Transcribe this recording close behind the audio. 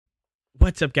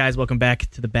What's up, guys? Welcome back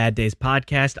to the Bad Days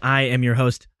podcast. I am your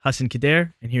host, Hassan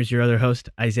Kader, and here's your other host,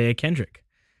 Isaiah Kendrick.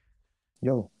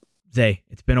 Yo. Zay,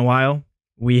 it's been a while.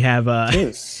 We have,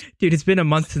 Yes. dude, it's been a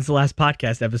month since the last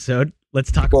podcast episode.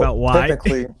 Let's talk about why.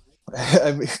 Technically,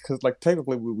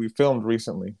 technically we filmed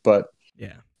recently, but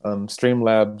yeah,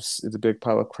 Streamlabs is a big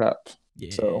pile of crap.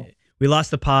 Yeah. So we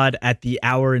lost the pod at the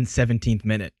hour and 17th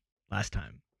minute last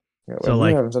time. yeah, So, we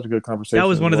like, were having such a good conversation. That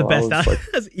was one of the best. That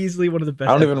was easily one of the best.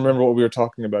 I don't even remember what we were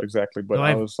talking about exactly, but No,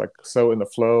 I was like so in the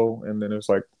flow, and then it was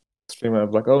like Streamlabs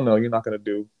was like, "Oh no, you're not gonna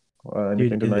do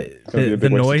anything Dude, tonight." It's gonna be a the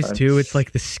big waste of noise time. too. It's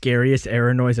like the scariest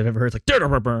error noise I've ever heard. It's like, "Durr,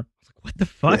 durr, durr." It's like, what the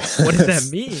fuck? Yeah. What does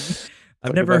that mean? I've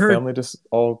Like, never did my heard. family just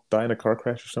all die in a car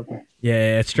crash or something.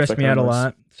 Yeah, it stressed me out a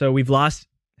lot. So we've lost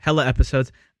hella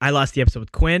episodes. I lost the episode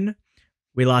with Quinn.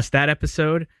 We lost that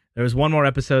episode. There was one more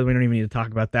episode we don't even need to talk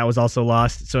about. That was also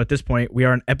lost. So at this point, we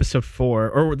are on episode 4,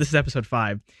 or this is episode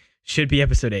 5. Should be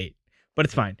episode 8, but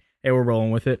it's fine. Hey, we're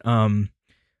rolling with it.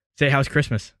 Say, how's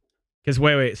Christmas? Because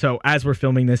wait. So as we're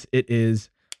filming this, it is,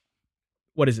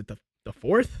 what is it? The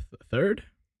 4th, the 3rd?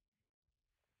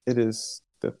 It is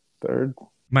the 3rd.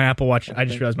 My Apple Watch. I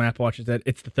just realized my Apple Watch is dead.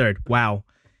 It's the 3rd. Wow.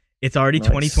 It's already Nice.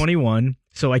 2021,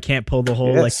 so I can't pull the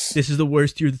whole, Yes. like, this is the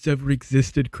worst year that's ever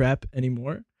existed crap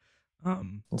anymore.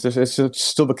 It's just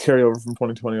still the carryover from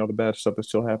 2020, all the bad stuff that's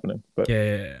still happening. But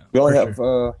Yeah. we only for have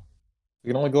sure. we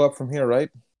can only go up from here, right?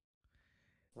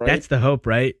 That's the hope,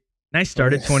 right? And I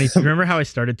started 20. Remember how I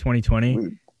started 2020?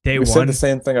 Day we one. said the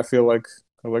same thing. I feel like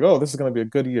I was like, oh, this is going to be a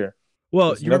good year. Well,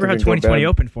 There's you remember how nothing can go 2020 bad.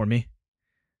 opened for me?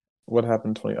 What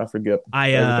happened? I forget.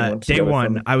 I Everything went day together for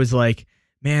one, me. I was like,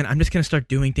 man, I'm just gonna start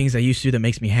doing things I used to that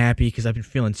makes me happy because I've been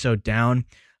feeling so down.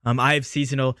 I have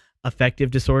seasonal affective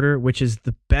disorder, which is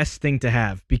the best thing to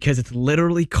have because it's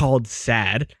literally called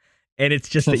sad, and it's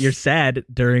just that you're sad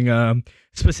during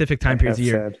specific time periods of the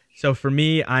year. Sad. So for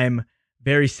me, I'm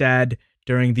very sad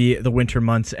during the winter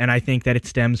months, and I think that it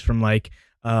stems from like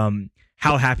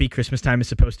how happy Christmas time is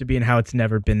supposed to be and how it's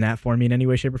never been that for me in any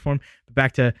way, shape, or form. But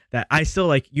back to that, I still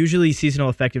like usually seasonal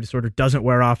affective disorder doesn't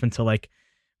wear off until like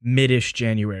mid-ish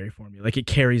January for me. Like it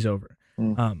carries over.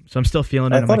 So I'm still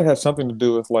feeling it. I thought it had something to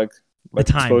do with like The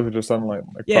time. exposure to sunlight,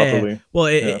 like Yeah. properly. Well,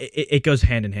 Yeah. it goes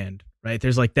hand in hand, right?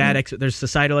 There's like that. There's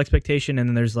societal expectation, and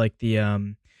then there's like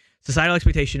the societal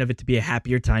expectation of it to be a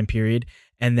happier time period,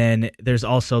 and then there's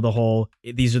also the whole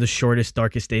these are the shortest,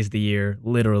 darkest days of the year,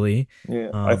 literally. Yeah,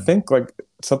 I think like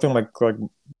something like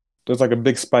there's like a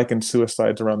big spike in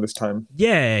suicides around this time.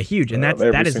 Yeah, huge, and that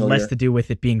every is single less year. to do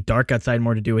with it being dark outside,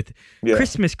 more to do with Yeah.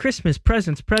 Christmas,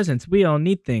 presents. We all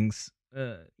need things.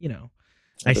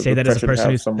 I The say that as a pressure to person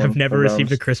have who's someone have never around.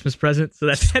 received a Christmas present, so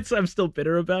that's I'm still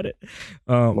bitter about it.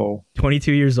 Lol.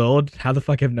 22 years old. How the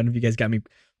fuck have none of you guys got me?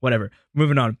 Whatever.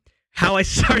 Moving on. How I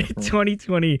started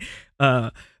 2020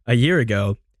 a year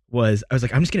ago was I was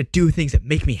like, I'm just gonna do things that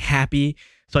make me happy.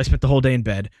 So I spent the whole day in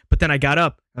bed. But then I got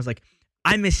up. I was like,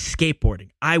 I miss skateboarding.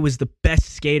 I was the best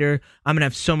skater. I'm gonna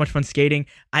have so much fun skating.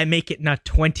 I make it not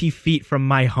 20 feet from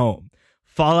my home.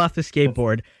 Fall off the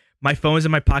skateboard. My phone was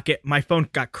in my pocket. My phone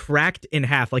got cracked in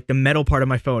half. Like the metal part of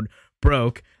my phone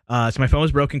broke. So my phone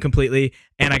was broken completely,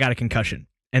 and I got a concussion.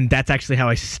 And that's actually how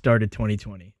I started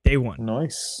 2020. Day one.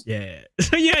 Nice. Yeah.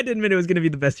 So yeah, I didn't admit it was going to be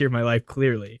the best year of my life,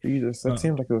 clearly. Jesus, that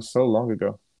seems like it was so long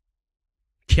ago.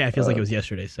 Yeah, it feels like it was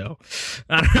yesterday. So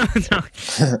I don't know.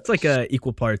 It's like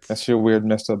equal parts. That's your weird,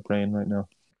 messed up brain right now.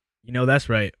 You know, that's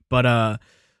right. But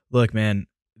look, man,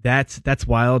 that's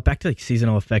wild. Back to like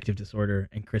seasonal affective disorder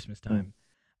and Christmas time.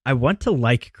 I want to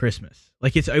like Christmas.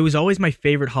 Like it was always my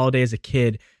favorite holiday as a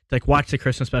kid to like watch the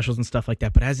Christmas specials and stuff like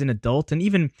that. But as an adult and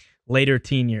even later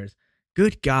teen years,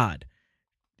 good God,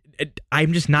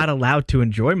 I'm just not allowed to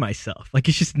enjoy myself. Like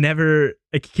it's just never,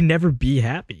 like you can never be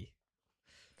happy.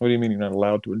 What do you mean you're not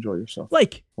allowed to enjoy yourself?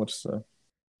 Like What's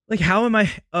how am I?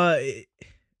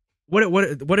 What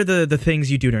are the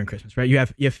things you do during Christmas? Right, you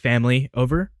have family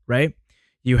over, right?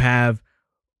 You have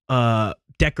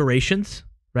decorations,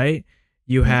 right?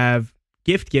 You have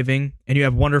gift giving, and you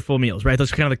have wonderful meals, right?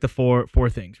 Those are kind of like the four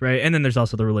things, right? And then there's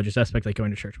also the religious aspect, like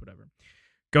going to church, whatever.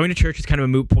 Going to church is kind of a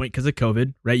moot point because of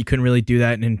COVID, right? You couldn't really do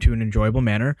that into an enjoyable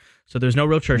manner. So there's no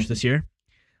real church this year.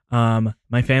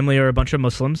 My family are a bunch of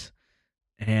Muslims,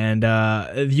 and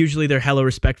usually they're hella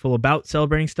respectful about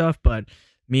celebrating stuff, but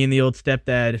me and the old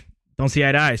stepdad don't see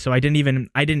eye to eye. So I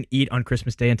didn't eat on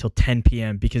Christmas Day until 10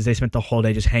 p.m. because they spent the whole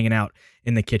day just hanging out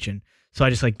in the kitchen. So I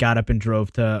just like got up and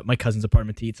drove to my cousin's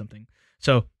apartment to eat something.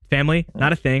 So family,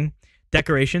 not a thing.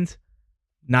 Decorations,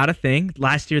 not a thing.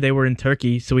 Last year they were in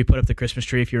Turkey, so we put up the Christmas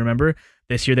tree, if you remember.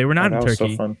 This year they were not in Turkey.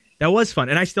 So fun. That was fun.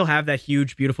 And I still have that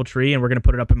huge, beautiful tree, and we're going to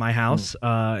put it up in my house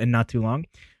in not too long.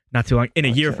 not too long, in a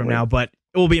year from now, but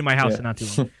it will be in my house in not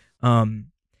too long.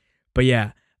 But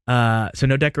yeah, so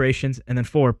no decorations. And then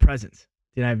 4, presents.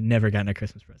 Dude, I've never gotten a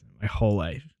Christmas present my whole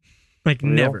life. Like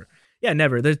never. Yeah,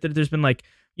 never. There's been like,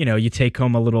 you take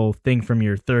home a little thing from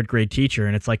your 3rd grade teacher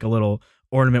and it's like a little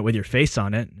ornament with your face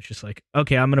on it. And it's just like,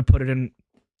 okay, I'm going to put it in.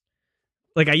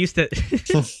 Like I used to,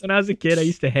 when I was a kid, I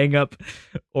used to hang up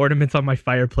ornaments on my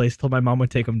fireplace till my mom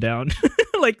would take them down.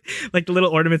 like the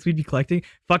little ornaments we'd be collecting.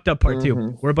 Fucked up part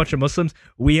 2. We're a bunch of Muslims.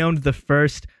 We owned the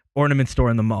first ornament store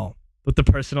in the mall with the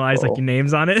personalized like your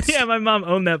names on it. Yeah, my mom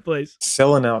owned that place.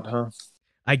 Selling out, huh?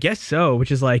 I guess so,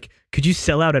 which is like, could you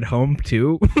sell out at home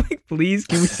too? Like, please,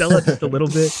 can we sell out just a little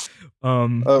bit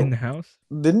in the house?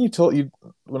 Didn't you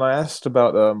when I asked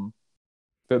about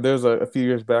there's a few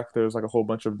years back, there was like a whole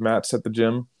bunch of mats at the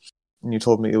gym, and you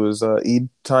told me it was Eid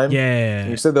time. Yeah.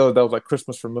 And you said that was like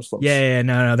Christmas for Muslims. Yeah,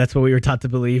 no, that's what we were taught to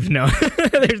believe. No,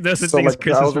 there's no such thing as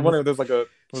Christmas. I was wondering if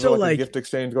there's a gift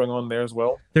exchange going on there as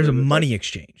well. There's a money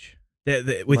exchange.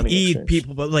 With money Eid,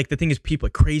 people, but like the thing is, people,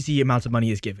 like crazy amounts of money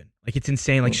is given. Like it's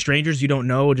insane. Like strangers you don't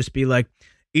know will just be like,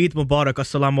 Eid Mubarak,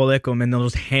 Assalamu Alaikum, and they'll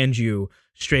just hand you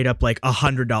straight up like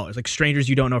 $100. Like strangers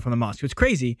you don't know from the mosque. It's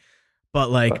crazy, but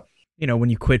like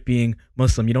when you quit being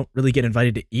Muslim, you don't really get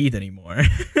invited to Eid anymore.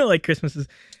 Like Christmas is,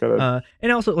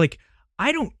 and also like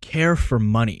I don't care for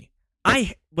money.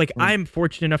 I'm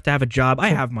fortunate enough to have a job. I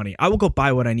have money. I will go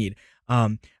buy what I need.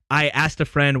 I asked a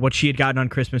friend what she had gotten on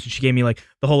Christmas, and she gave me like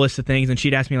the whole list of things. And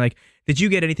she'd asked me like, "Did you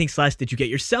get anything? / did you get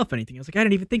yourself anything?" I was like, "I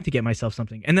didn't even think to get myself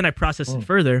something." And then I processed it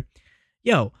further.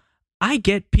 I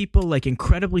get people like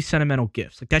incredibly sentimental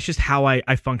gifts. Like that's just how I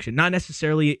function. Not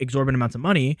necessarily exorbitant amounts of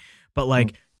money, but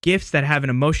like gifts that have an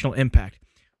emotional impact.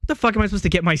 What the fuck am I supposed to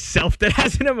get myself that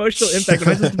has an emotional impact? Am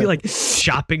I supposed to be like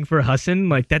shopping for Hassan?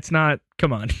 Like that's not.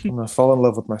 Come on. I'm gonna fall in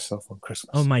love with myself on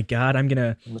Christmas. Oh my God, I'm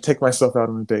gonna take myself out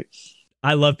on a date.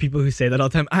 I love people who say that all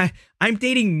the time. I'm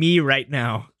dating me right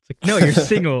now. It's like, no, you're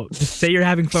single. Just say you're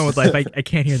having fun with life. I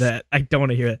can't hear that. I don't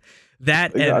want to hear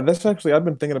that. That's actually, I've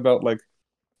been thinking about like,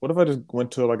 what if I just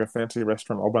went to like a fancy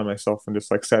restaurant all by myself and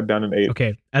just like sat down and ate?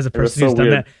 Okay, as a person who's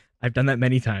done that, I've done that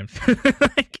many times.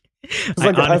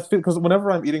 Because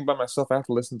whenever I'm eating by myself, I have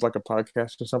to listen to like a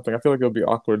podcast or something. I feel like it would be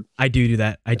awkward. I do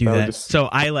that. So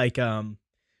I like the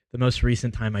most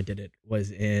recent time I did it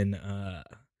was in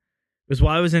it was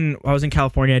while I was in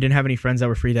California. I didn't have any friends that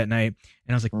were free that night,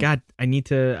 and I was like, God, I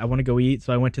want to go eat.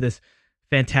 So I went to this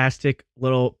fantastic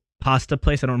little pasta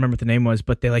place. I don't remember what the name was,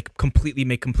 but they like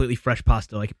make completely fresh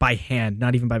pasta, like by hand,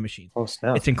 not even by machines. Oh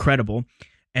snap! It's incredible,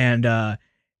 and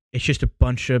it's just a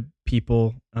bunch of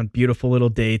people on beautiful little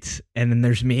dates, and then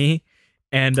there's me,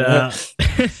 and I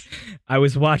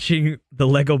was watching the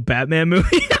Lego Batman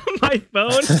movie on my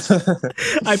phone.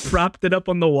 I propped it up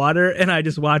on the water, and I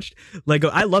just watched Lego.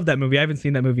 I love that movie. I haven't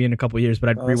seen that movie in a couple of years, but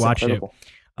I'd rewatch it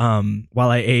while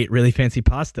I ate really fancy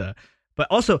pasta. But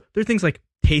also, there are things like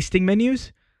tasting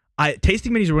menus.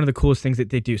 Tasting menus are one of the coolest things that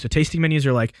they do. So tasting menus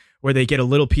are like where they get a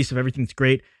little piece of everything that's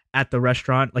great at the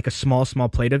restaurant, like a small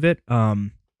plate of it.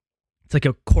 It's like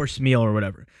a course meal or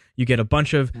whatever. You get a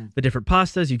bunch of the different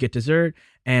pastas, you get dessert,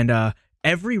 and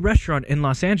every restaurant in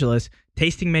Los Angeles,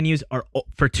 tasting menus are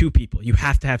for 2 people. You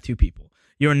have to have 2 people.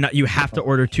 You have to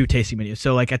order 2 tasting menus.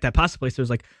 So like at that pasta place, there's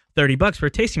like $30 for a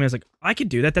tasting menu. I was like, I could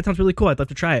do that. That sounds really cool. I'd love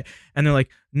to try it. And they're like,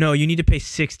 no, you need to pay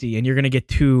 $60 and you're gonna get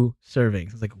 2 servings.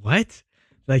 I was like, what?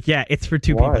 Like, yeah, it's for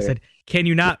 2 people. I said, can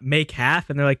you not make half?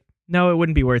 And they're like, no, it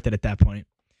wouldn't be worth it at that point.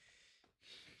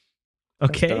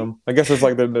 Okay. I guess it's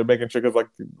like they're making sure because like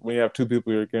when you have 2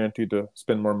 people, you're guaranteed to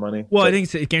spend more money. Well, I think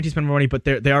it's guaranteed to spend more money, but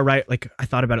they are right. Like I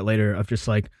thought about it later of just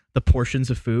like the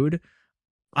portions of food.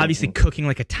 Obviously, cooking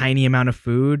like a tiny amount of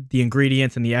food, the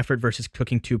ingredients and the effort versus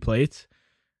cooking 2 plates.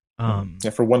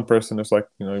 For one person, it's like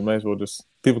you might as well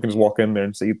people can just walk in there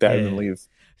and just eat that and then leave.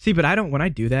 See, but when I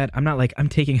do that, I'm not like I'm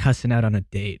taking Hassan out on a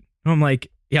date. I'm like,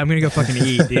 yeah, I'm gonna go fucking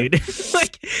eat, dude.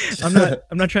 Like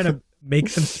I'm not trying to make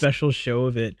some special show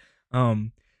of it.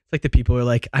 It's like the people who are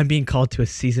like, I'm being called to a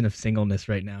season of singleness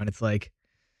right now. And it's like,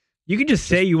 you can just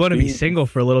say you want to be single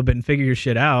for a little bit and figure your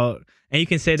shit out. And you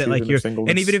can say that like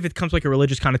and even if it comes like a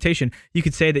religious connotation, you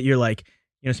could say that you're like,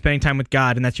 spending time with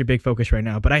God and that's your big focus right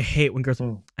now. But I hate when girls are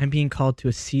like, I'm being called to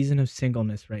a season of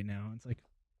singleness right now. It's like,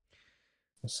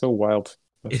 it's so wild.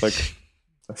 It's like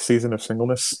a season of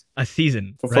singleness. A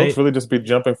season. So folks really just be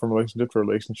jumping from relationship to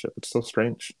relationship. It's so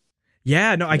strange.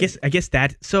 Yeah, no, I guess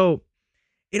that. So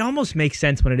it almost makes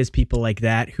sense when it is people like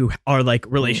that who are like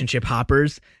relationship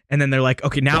hoppers. And then they're like,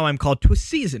 okay, now I'm called to a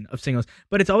season of singles.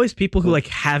 But it's always people who like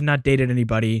have not dated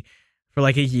anybody for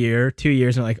like a year, 2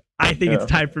 years. And like, I think it's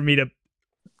time for me to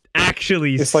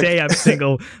actually say I'm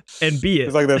single and be it.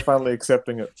 It's like they're finally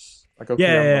accepting it. Like, okay,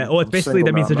 Yeah. Well, it's I'm basically single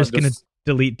that means now, they're not just gonna just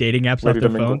delete dating apps off ready to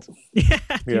their mingle. phones. Yeah,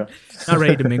 Yeah. dude, not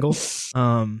ready to mingle.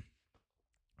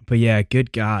 But yeah,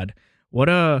 good God, what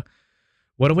a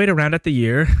way to round out the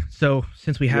year. So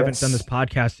since we haven't done this Yes.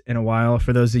 podcast in a while,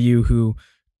 for those of you who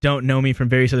don't know me from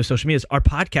various other social medias, our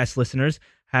podcast listeners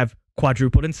have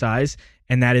quadrupled in size,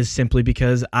 and that is simply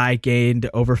because I gained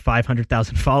over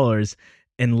 500,000 followers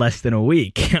in less than a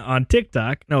week on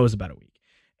TikTok. No, it was about a week.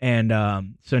 And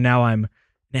so now I'm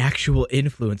an actual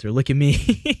influencer. Look at me.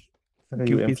 You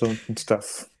Goofies. influence and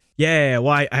stuff. Yeah,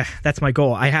 well, that's my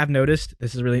goal. I have noticed,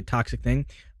 this is a really toxic thing,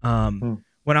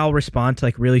 when I'll respond to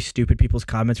like really stupid people's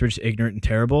comments who are just ignorant and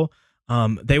terrible,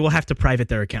 they will have to private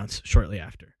their accounts shortly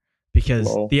after, because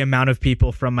Lol. the amount of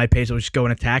people from my page will just go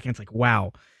and attack, and it's like,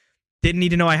 wow, didn't need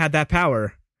to know I had that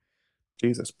power.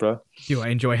 Jesus, bro. Do I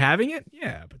enjoy having it?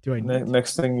 Yeah, but do I need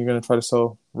Next thing you're gonna try to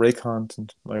sell Raycon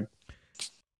and like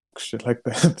shit like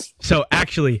that. So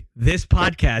actually, this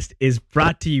podcast is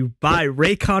brought to you by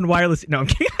Raycon Wireless. No, I'm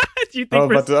kidding. Do you think I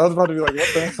was about to be like,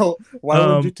 what the hell? Why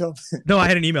would you tell me? No, I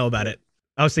had an email about it.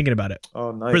 I was thinking about it.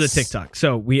 Oh, nice. For the TikTok.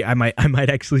 So I might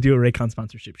actually do a Raycon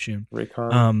sponsorship soon.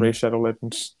 Raycon, Raid Shadow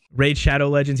Legends. Raid Shadow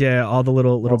Legends, yeah, all the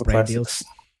little All the brand classics. deals.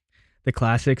 The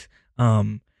classics.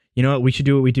 You know what? We should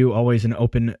do what we do always and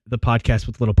open the podcast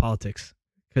with little politics,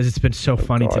 because it's been so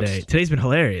funny God. today. Today's been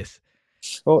hilarious.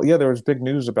 Well, yeah, there was big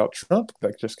news about Trump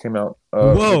that just came out.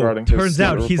 Whoa, regarding his turns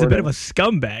out he's a bit of a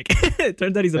reporting. scumbag. It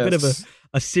turns out he's a bit of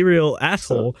a serial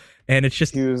asshole, and it's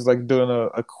just... He was like doing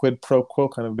a quid pro quo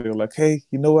kind of deal, like, hey,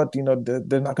 you know what?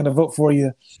 They're not going to vote for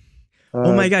you.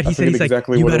 Oh my God! He said, he's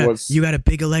exactly like, what it was. you got a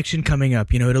big election coming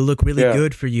up. You know, it'll look really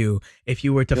good for you if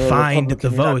you were to find the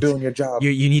Republican, you're not votes. doing your job.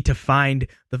 You need to find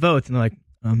the votes, and they're like,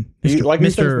 He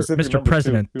said specific Mr. numbers,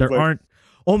 President, too. He there was like- aren't.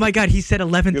 Oh my God! He said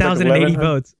 11,080 11?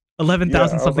 votes. 11,000 Yeah, I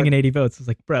was something like, and 80 votes. I was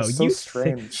like, bro, That's so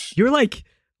strange. you're like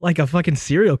a fucking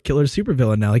serial killer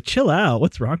supervillain now. Like, chill out.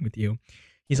 What's wrong with you?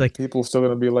 He's like, People still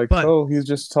going to be like, But oh, he's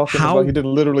just talking how- about. He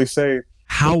didn't literally say,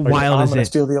 how like, wild I'm is going to it?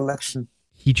 steal the election.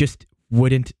 He just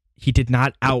wouldn't. He did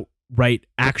not outright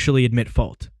actually admit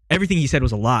fault. Everything he said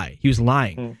was a lie. He was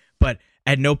lying. But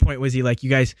at no point was he like, you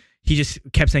guys. He just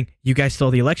kept saying, you guys stole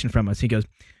the election from us. He goes,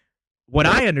 what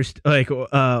I understand, like,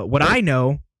 what I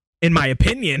know, in my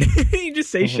opinion. He just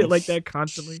say shit like that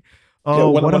constantly.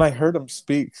 Oh, Yeah, when I heard him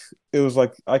speak, it was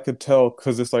like I could tell,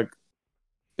 because it's like,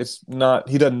 it's not,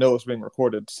 he doesn't know it's being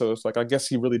recorded, so it's like, I guess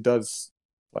he really does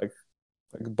like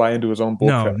buy into his own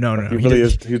bullcrap. No. He really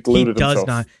is. He's deluded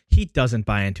himself. He doesn't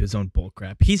buy into his own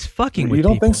bullcrap. He's fucking with You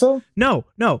don't people. think so?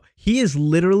 No. He is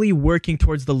literally working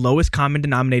towards the lowest common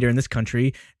denominator in this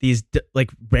country. These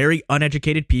like very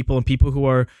uneducated people and people who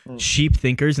are sheep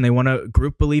thinkers, and they want to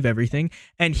group believe everything.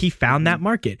 And he found that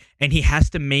market, and he has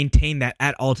to maintain that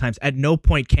at all times. At no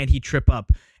point can he trip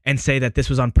up and say that this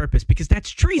was on purpose, because that's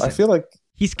treason. I feel like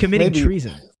he's committing maybe-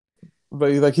 treason.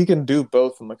 But like he can do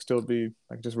both and like still be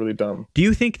like just really dumb. Do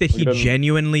you think that he doesn't-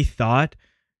 genuinely thought,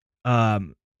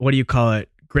 what do you call it,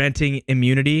 granting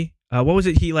immunity? What was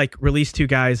it? He like released two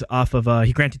guys off of.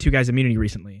 He granted two guys immunity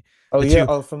recently. Oh The yeah,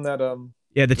 two- from that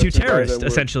Yeah, the The two two guys terrorists. that were-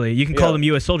 Essentially, you can call yeah. them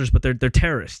U.S. soldiers, but they're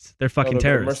terrorists. They're fucking the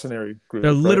terrorists. mercenary group.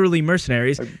 They're right? literally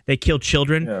mercenaries. Like- They kill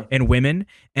children Yeah. and women,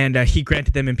 and he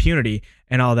granted them impunity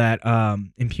and all that.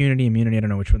 Immunity. I don't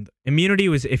know which one. Immunity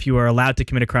was if you were allowed to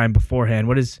commit a crime beforehand.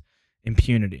 What is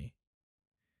impunity?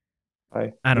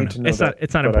 I don't need to know. It's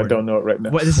not but important. I don't know it right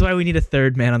now. This is why we need a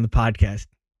third man on the podcast.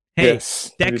 Hey,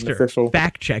 Yes, we need an Dexter, official-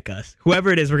 fact check us. Whoever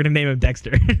it is, we're gonna name him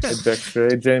Dexter. Hey, Dexter,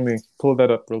 hey Jamie, pull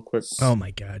that up real quick. Oh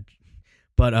my God.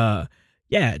 But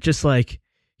yeah, just like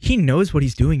he knows what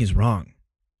he's doing is wrong.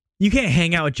 You can't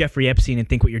hang out with Jeffrey Epstein and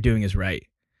think what you're doing is right.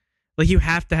 Like you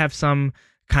have to have some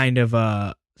kind of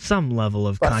some level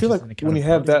of But I feel consciousness. like and when you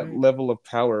have that accountability. level of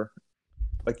power,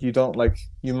 like you don't like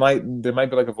there might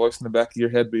be like a voice in the back of your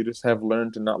head, but you just have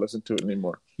learned to not listen to it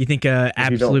anymore. You think you don't-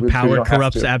 absolute you power don't have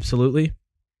corrupts to. absolutely?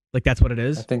 Like that's what it I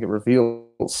is? think it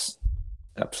reveals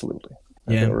absolutely.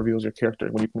 I Yeah. think it reveals your character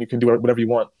when you can do whatever you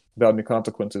want without any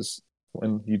consequences.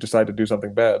 When you decide to do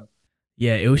something bad,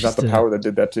 Yeah, it was it's not just the power that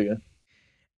did that to you.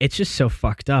 it's just so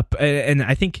fucked up. And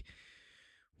I think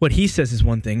what he says is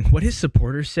one thing. What his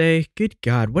supporters say, good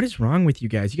God, what is wrong with you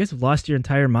guys? You guys have lost your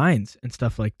entire minds and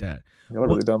stuff like that. Y'all are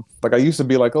really dumb. Like I used to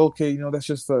be like, okay, that's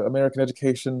just the American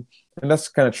education, and that's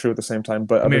kind of true at the same time.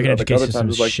 But American other education system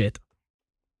times, is it's like shit.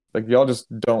 like y'all just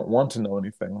don't want to know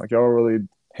anything. Like y'all really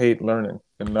hate learning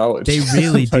and knowledge. They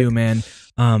really It's like, do, man.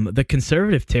 The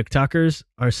conservative TikTokers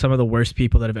are some of the worst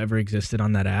people that have ever existed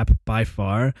on that app by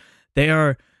far. They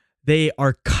are they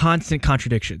are constant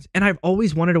contradictions. And I've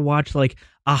always wanted to watch like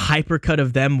a hypercut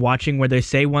of them watching where they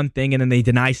say one thing and then they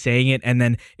deny saying it, and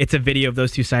then it's a video of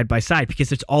those two side by side,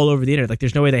 because it's all over the internet. Like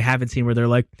there's no way they haven't seen where they're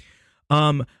like,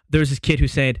 there was this kid who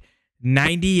said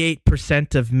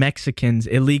 98% of Mexicans,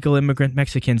 illegal immigrant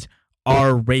Mexicans,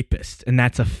 are rapists, and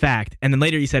that's a fact. And then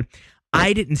later he said,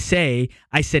 I didn't say,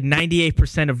 I said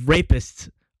 98% of rapists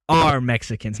are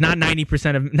Mexicans, not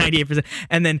 90% of 98%.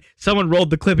 And then someone rolled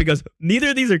the clip and goes, neither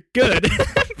of these are good.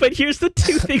 But here's the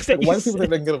two things that why do people think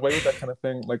they can get away with that kind of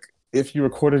thing? Like if you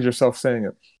recorded yourself saying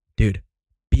it, dude,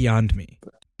 beyond me.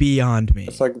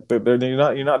 It's like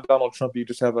you're not Donald Trump. You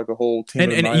just have like a whole team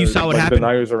and of deniers, you saw what happened.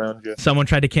 Deniers around you. Someone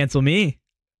tried to cancel me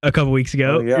a couple weeks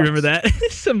ago. You remember that?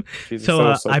 So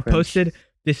I posted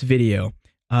this video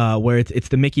where it's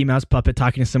the Mickey Mouse puppet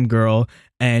talking to some girl,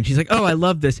 and she's like, oh, I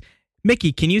love this.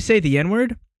 Mickey, can you say the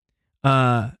N-word?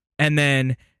 And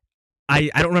then I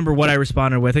don't remember what I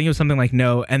responded with. I think it was something like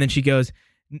no. And then she goes,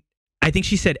 I think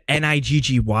she said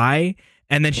Niggy.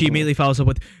 And then she immediately follows up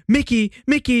with Mickey,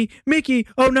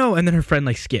 oh no. And then her friend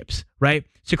like skips, right?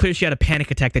 So clearly she had a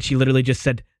panic attack that she literally just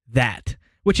said that,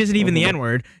 which isn't even the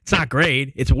N-word. It's not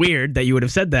great. It's weird that you would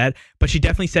have said that, but she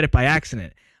definitely said it by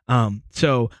accident.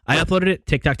 So I uploaded it.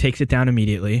 TikTok takes it down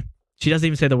immediately. She doesn't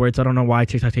even say the words. So I don't know why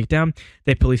TikTok take it down.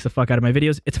 They police the fuck out of my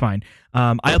videos. It's fine.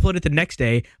 I uploaded it the next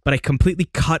day, but I completely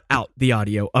cut out the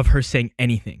audio of her saying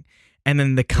anything. And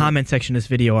then the comment section of this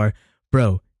video are,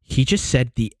 bro, he just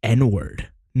said the N-word.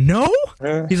 No?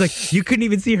 He's like, you couldn't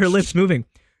even see her lips moving.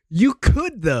 You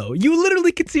could, though. You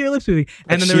literally could see her lips moving.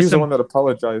 And then there was the one that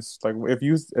apologized. Like, if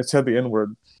you said the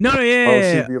N-word. No,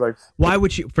 yeah. She'd be like, why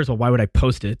would she? First of all, why would I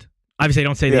post it? Obviously, I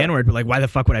don't say the N-word, but like, why the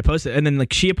fuck would I post it? And then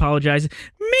like, she apologized.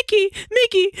 Mickey,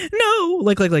 no.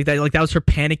 Like that. Like that was her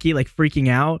panicky, like freaking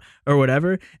out or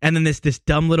whatever. And then this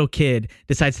dumb little kid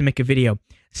decides to make a video.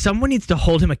 Someone needs to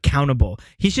hold him accountable.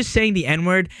 He's just saying the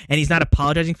N-word and he's not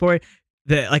apologizing for it.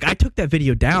 Like I took that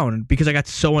video down because I got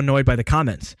so annoyed by the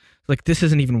comments. Like, this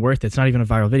isn't even worth it. It's not even a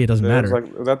viral video. It doesn't matter.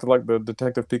 Was that like the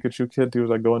Detective Pikachu kid? He was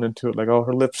like going into it like, oh,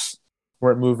 her lips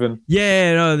weren't moving.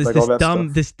 Yeah, no,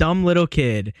 this dumb little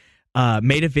kid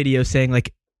made a video saying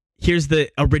like, here's the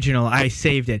original. I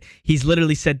saved it. He's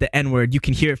literally said the N-word. You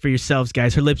can hear it for yourselves,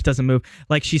 guys. Her lips doesn't move.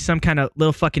 Like she's some kind of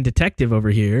little fucking detective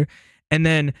over here. And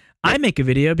then I make a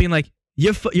video being like,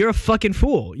 you're a fucking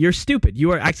fool. You're stupid.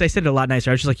 You are. Actually, I said it a lot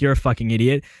nicer. I was just like, you're a fucking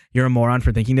idiot. You're a moron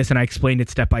for thinking this. And I explained it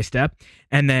step by step.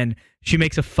 And then she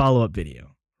makes a follow-up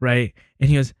video, right? And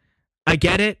he goes, I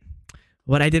get it.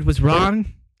 What I did was wrong.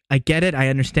 I get it. I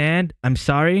understand. I'm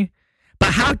sorry.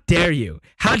 But how dare you?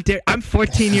 I'm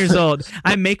 14 years old.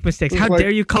 I make mistakes. How dare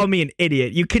you call me an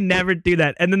idiot? You can never do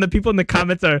that. And then the people in the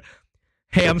comments are,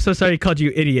 hey, I'm so sorry I called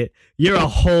you idiot. You're a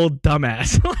whole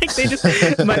dumbass. Like they just,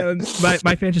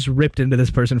 my fan just ripped into this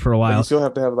person for a while. But you still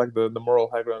have to have like the moral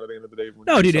high ground at the end of the day.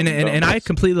 No, dude, and I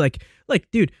completely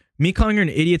like, dude, me calling her an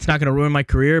idiot's not going to ruin my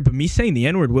career, but me saying the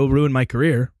N-word will ruin my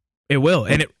career. It will,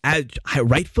 and I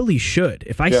rightfully should.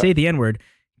 If I say the N-word,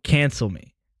 cancel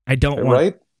me. I don't want.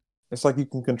 Right? It's like you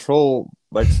can control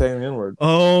like saying the N-word.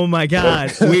 Oh my God.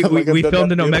 We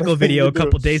filmed an Omegle video a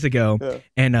couple days ago. Yeah.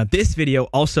 And this video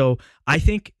also, I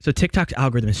think, so TikTok's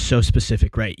algorithm is so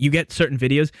specific, right? You get certain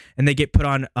videos and they get put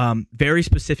on very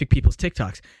specific people's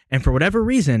TikToks. And for whatever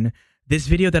reason, this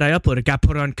video that I uploaded got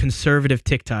put on conservative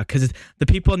TikTok because the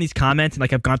people in these comments, and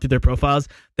like I've gone through their profiles,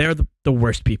 they're the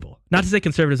worst people. Not to say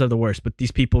conservatives are the worst, but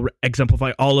these people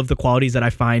exemplify all of the qualities that I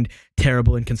find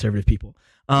terrible in conservative people.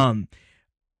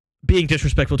 Being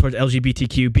disrespectful towards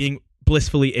LGBTQ, being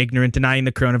blissfully ignorant, denying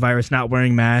the coronavirus, not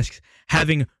wearing masks,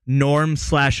 having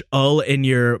norm/ul in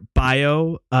your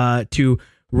bio to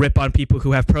rip on people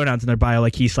who have pronouns in their bio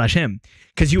like he/him.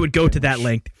 Because you would go to that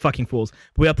length, fucking fools.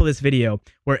 We upload this video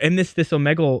where in this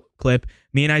Omegle clip,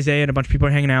 me and Isaiah and a bunch of people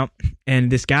are hanging out,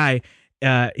 and this guy,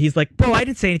 he's like, bro, I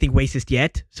didn't say anything racist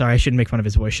yet. Sorry, I shouldn't make fun of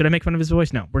his voice. Should I make fun of his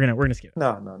voice? No, we're gonna skip it.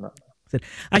 No.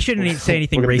 I shouldn't say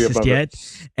anything racist yet.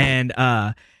 And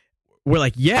we're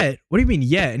like, yeah, what do you mean,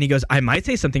 yeah? And he goes, I might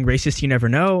say something racist, you never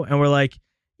know. And we're like,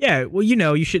 yeah, well,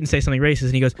 you shouldn't say something racist.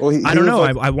 And he goes, I don't know,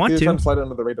 like, I want to. He was trying to slide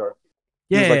under the radar.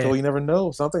 Yeah. He was like, well, you never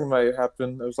know. Something might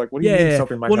happen. I was like, what do you mean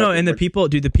something might happen? Well, no, and the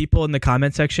people in the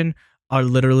comment section are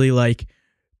literally like,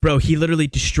 bro, he literally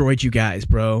destroyed you guys,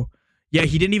 bro. Yeah,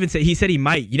 he didn't even say, he said he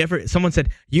might. Someone said,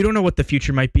 you don't know what the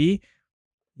future might be?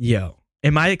 Yo,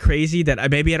 am I crazy that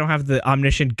maybe I don't have the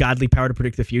omniscient godly power to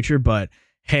predict the future, but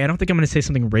hey, I don't think I'm going to say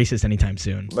something racist anytime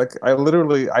soon. Like, I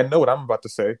know what I'm about to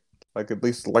say. Like, at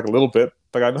least, like, a little bit.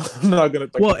 Like, I know I'm not going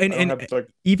to... Well,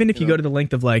 even if you go to the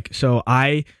length of, like, so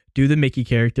I do the Mickey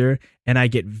character, and I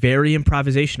get very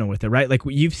improvisational with it, right? Like,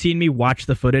 you've seen me watch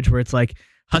the footage where it's like,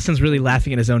 Hassan's really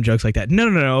laughing at his own jokes like that.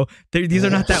 No. These are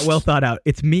not that well thought out.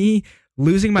 It's me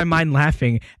losing my mind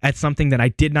laughing at something that I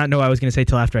did not know I was going to say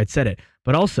till after I'd said it.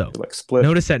 But also, like split.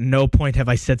 Notice at no point have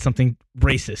I said something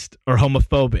racist or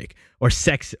homophobic or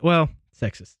sexist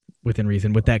within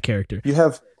reason with that character. You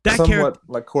have that somewhat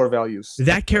like core values.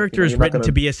 That character is written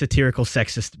to be a satirical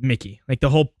sexist Mickey. Like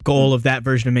the whole goal of that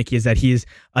version of Mickey is that he's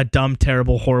a dumb,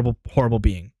 terrible, horrible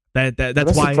being. That's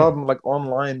why the problem. Like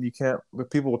online, you can't.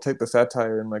 People will take the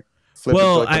satire and like flip it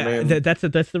to like the main.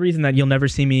 That's the reason that you'll never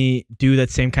see me do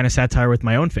that same kind of satire with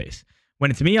my own face. When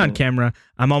it's me on camera,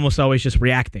 I'm almost always just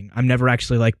reacting. I'm never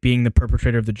actually like being the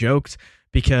perpetrator of the jokes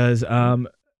because of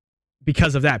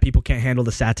that, people can't handle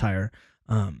the satire,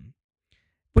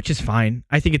 which is fine.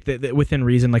 I think within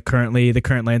reason, like currently, the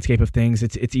current landscape of things,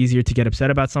 it's easier to get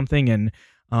upset about something and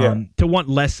to want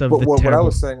less of what I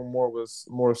was saying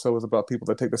more so about people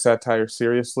that take the satire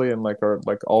seriously and like are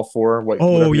like all for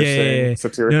whatever you're saying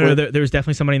satirically. No, there was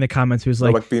definitely somebody in the comments who was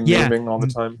like being memeing all the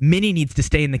time. Minnie needs to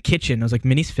stay in the kitchen. I was like,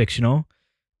 Minnie's fictional.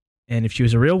 And if she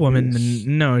was a real woman,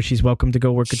 then no, she's welcome to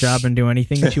go work a job and do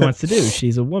anything that she wants to do.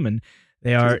 She's a woman.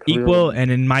 They are equal,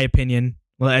 and in my opinion,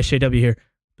 well, SJW here,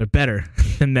 they're better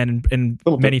than men in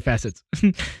many facets.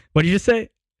 What did you just say?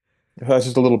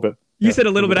 Just a little bit. You said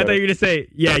a little bit. I thought you were going to say,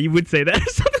 yeah, you would say that.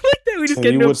 Something like that. We just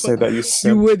get you would say that.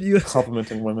 You would.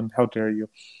 Complimenting women. How dare you?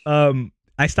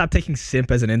 I stopped taking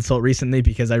simp as an insult recently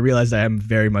because I realized I am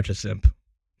very much a simp.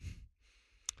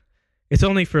 It's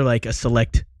only for like a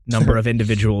select number of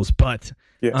individuals, but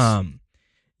yes.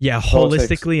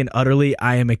 Holistically and utterly,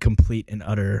 I am a complete and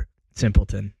utter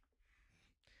simpleton.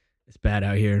 It's bad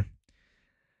out here.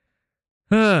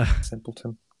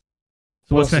 Simpleton.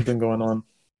 So what's been going on?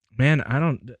 Man,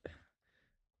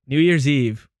 New Year's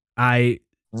Eve, I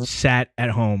sat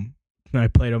at home and I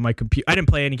played on my computer. I didn't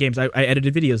play any games. I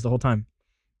edited videos the whole time.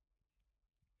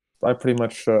 I pretty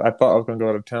much, I thought I was going to go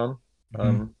out of town,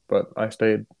 but I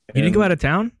stayed. You didn't go out of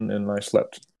town? And I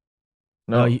slept.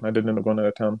 No, I didn't end up going out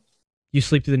of town. You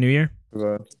sleep through the New Year?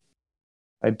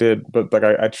 I did, but like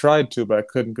I tried to, but I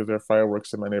couldn't because there are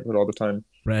fireworks in my neighborhood all the time.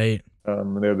 Right.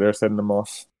 They're setting them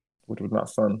off, which was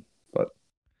not fun. But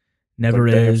never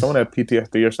is. If someone had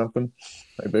PTSD or something,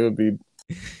 like they would be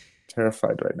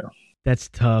terrified right now. That's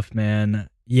tough, man.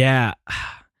 Yeah.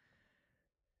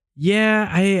 Yeah,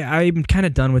 I'm kind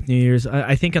of done with New Year's.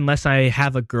 I think unless I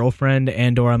have a girlfriend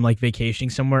and or I'm like vacationing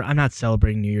somewhere, I'm not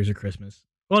celebrating New Year's or Christmas.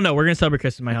 Well, no, we're going to celebrate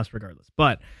Christmas in my house regardless.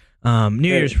 But New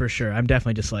Year's for sure. I'm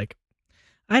definitely just like,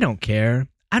 I don't care.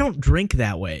 I don't drink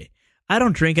that way. I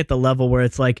don't drink at the level where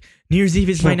it's like, New Year's Eve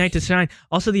is my night to shine.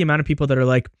 Also, the amount of people that are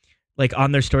like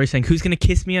on their story saying, who's going to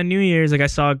kiss me on New Year's? Like I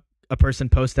saw a person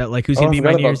post that, like, who's going to be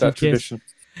my New Year's Eve kiss?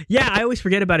 Yeah, I always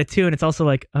forget about it too. And it's also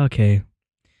like, okay,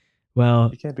 well,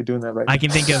 you can't be doing that right I can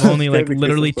think of only like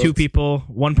literally two people,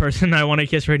 one person I want to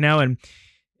kiss right now. And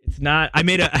it's not, I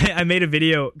made a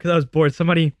video because I was bored.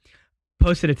 Somebody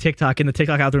posted a TikTok and the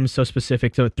TikTok algorithm is so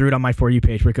specific. So it threw it on my For You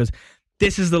page where it goes,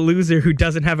 this is the loser who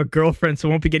doesn't have a girlfriend, so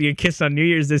won't be getting a kiss on New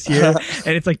Year's this year.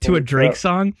 And it's like to a Drake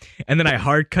song. And then I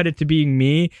hard cut it to being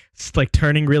me, like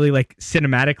turning really like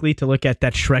cinematically to look at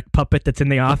that Shrek puppet that's in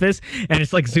the office. And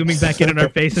it's like zooming back in on our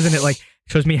faces and it like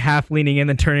shows me half leaning in,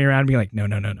 then turning around and being like, no,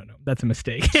 that's a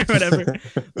mistake or whatever.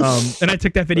 And I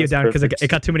took that video down because it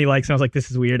got too many likes. And I was like,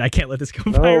 this is weird. I can't let this go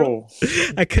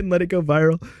viral. I couldn't let it go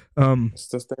viral. It's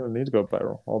this thing that needs to go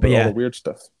viral. All the weird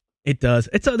stuff. It does.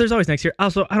 There's always next year.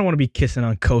 Also, I don't want to be kissing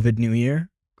on COVID New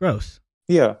Year. Gross.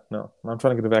 Yeah, no. I'm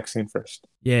trying to get the vaccine first.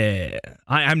 Yeah.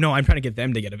 I'm trying to get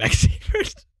them to get a vaccine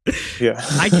first. Yeah.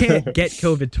 I can't get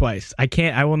COVID twice.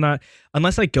 I will not,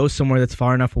 unless I go somewhere that's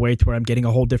far enough away to where I'm getting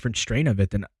a whole different strain of it,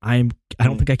 then I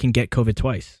don't think I can get COVID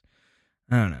twice.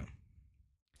 I don't know.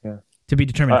 Yeah. To be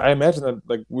determined. I imagine that,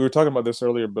 like, we were talking about this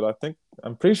earlier, but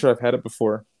I'm pretty sure I've had it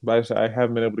before, but I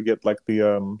haven't been able to get, like,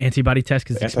 the antibody test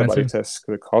because it's expensive. Antibody test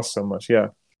because it costs so much, yeah.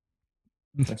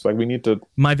 It's like we need to.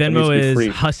 My Venmo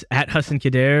is at Hassan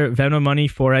Kader. Venmo money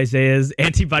for Isaiah's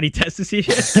antibody test to see if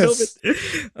he has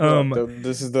COVID.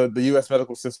 This is the U.S.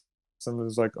 medical system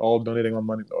is like all donating on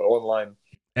money online.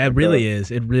 It really is.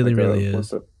 It really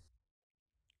is.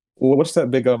 What's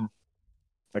that big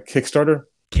like Kickstarter?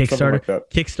 Kickstarter, like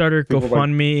Kickstarter,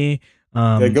 GoFundMe.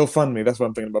 Yeah, GoFundMe. That's what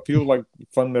I'm thinking about. People like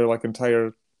fund their like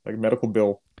entire like medical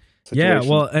bill. Yeah,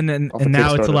 well, and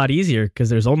now it's a lot easier because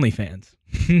there's OnlyFans.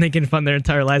 They can fund their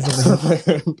entire lives.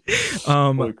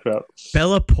 Holy crap!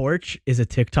 Bella Porch is a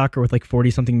TikToker with like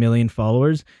 40-something million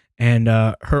followers, and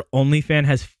her OnlyFans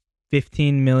has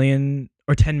 15 million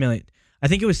or 10 million. I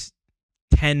think it was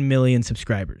 10 million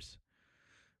subscribers,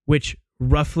 which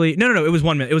roughly no, it was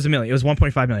 1 million. It was a million. It was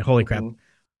 1.5 million. Holy crap!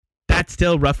 That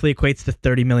still roughly equates to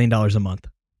 $30 million a month.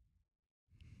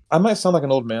 I might sound like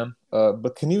an old man,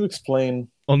 but can you explain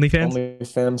OnlyFans.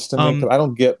 OnlyFans to me? Because Um, I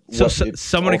don't get so, what it's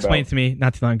someone all explained about. to me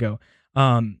not too long ago.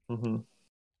 Um, Hmm.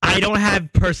 I don't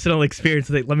have personal experience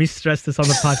with it. Let me stress this on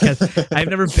the podcast. I've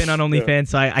never been on Yeah. OnlyFans,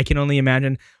 so I can only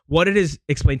imagine what it is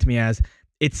explained to me as.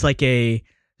 It's like a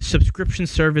subscription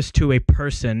service to a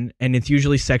person, and it's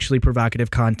usually sexually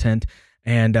provocative content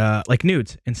and like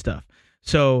nudes and stuff.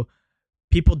 So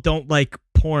people don't like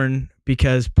porn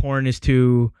because porn is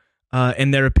too,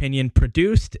 in their opinion,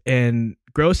 produced and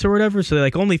gross or whatever. So they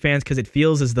like OnlyFans because it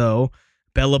feels as though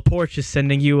Bella Poarch is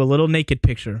sending you a little naked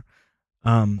picture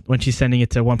when she's sending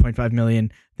it to 1.5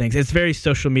 million things. It's very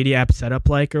social media app setup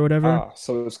like or whatever.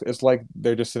 So it's like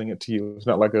they're just sending it to you. It's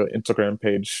not like an Instagram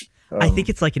page. I think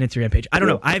it's like an Instagram page. I don't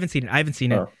know. Deal. I haven't seen it. I haven't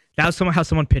seen it. Oh. That was how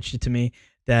someone pitched it to me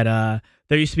that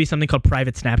there used to be something called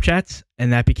private Snapchats,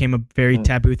 and that became a very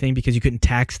taboo thing because you couldn't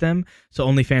tax them. So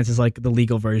OnlyFans is like the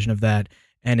legal version of that,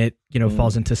 and it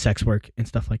falls into sex work and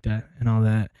stuff like that and all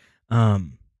that.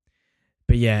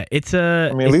 But yeah, it's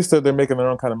I mean, at least they're making their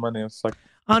own kind of money. It's like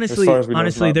as honestly, far as we know,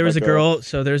 it's not there was like a girl.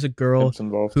 So there's a girl pimps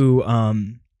involved. who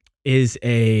is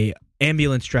a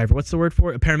ambulance driver. What's the word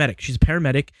for it? A paramedic. She's a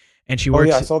paramedic, and she Oh works.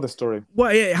 yeah, I saw this story.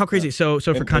 Well, yeah, how crazy. Yeah. So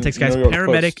for In context, New guys, York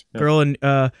paramedic Post. Yeah.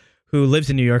 girl who lives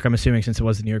in New York. I'm assuming since it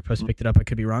was the New York Post picked it up. I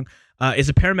could be wrong. Is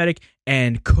a paramedic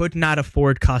and could not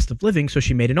afford cost of living, so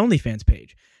she made an OnlyFans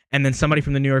page. And then somebody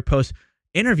from the New York Post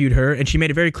interviewed her, and she made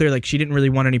it very clear like she didn't really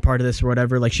want any part of this or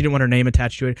whatever. Like she didn't want her name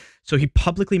attached to it. So he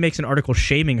publicly makes an article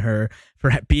shaming her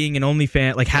for being an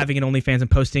OnlyFans, like having an OnlyFans and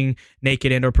posting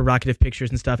naked and or provocative pictures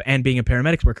and stuff, and being a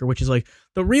paramedics worker. Which is like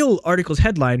the real article's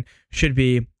headline should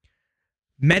be: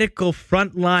 medical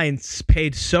front lines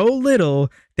paid so little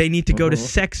they need to go to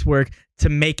sex work to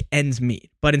make ends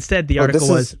meet. But instead, the article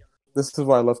was this is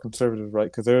why I love conservatives, right?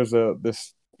 Because there's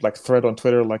this like thread on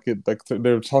Twitter,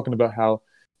 they're talking about how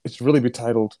it should really be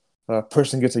titled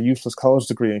 "Person gets a useless college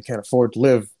degree and can't afford to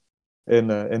live in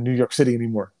New York City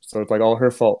anymore." So it's like all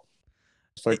her fault.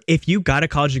 It's like, if you got a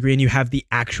college degree and you have the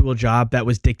actual job that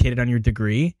was dictated on your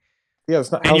degree, yeah,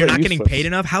 it's not. and How's you're that not useless? getting paid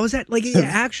enough, how is that like? Yeah,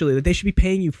 actually, that they should be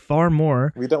paying you far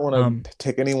more. We don't want to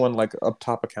take anyone like up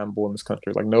top accountable in this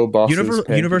country. Like no bosses.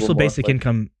 Universal basic like,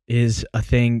 income is a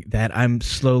thing that I'm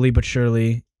slowly but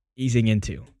surely easing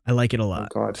into. I like it a oh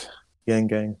lot. God, Yang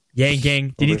Gang. Yang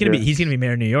gang, dude, he's gonna be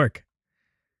mayor of New York.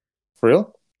 For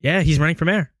real? Yeah, he's running for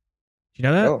mayor. Do you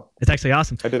know that? Oh. It's actually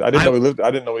awesome. I didn't know he lived. I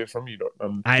didn't know he was from New York.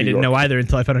 I didn't know either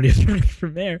until I found out he was running for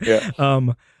mayor. Yeah.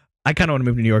 I kind of want to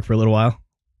move to New York for a little while.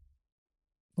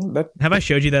 Have I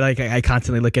showed you that like I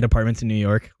constantly look at apartments in New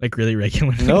York like really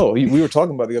regularly? No, we were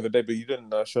talking about it the other day, but you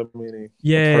didn't show me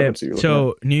any apartments that you were looking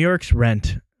so at. New York's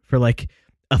rent for like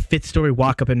a 5th-story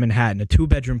walk-up in Manhattan, a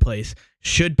 2-bedroom place,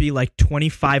 should be like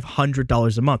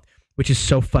 $2,500 a month, which is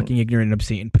so fucking ignorant and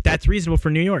obscene. But that's reasonable for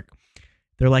New York.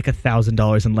 They're like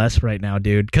 $1,000 and less right now,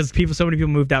 dude, because so many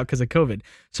people moved out because of COVID.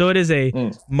 So it is a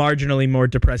marginally more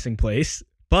depressing place,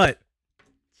 but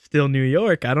still New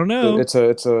York. I don't know. It's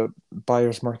a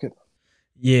buyer's market.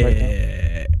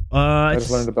 Yeah. I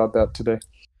just learned about that today.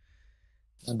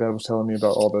 My dad was telling me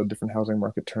about all the different housing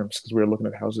market terms because we were looking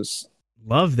at houses.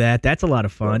 Love that. That's a lot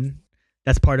of fun. Yeah.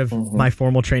 That's part of my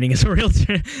formal training as a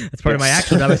realtor. That's part of my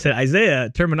actual job. I said, Isaiah,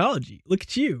 terminology. Look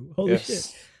at you. Holy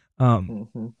shit.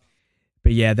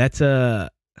 But yeah, it's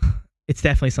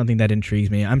definitely something that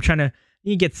intrigues me. I'm trying to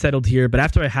get settled here, but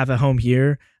after I have a home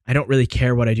here, I don't really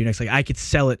care what I do next. Like I could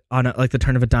sell it on like the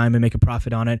turn of a dime and make a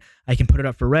profit on it. I can put it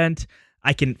up for rent.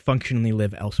 I can functionally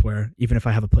live elsewhere, even if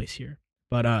I have a place here.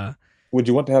 But would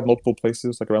you want to have multiple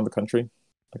places like around the country?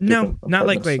 Like no, not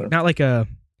like a.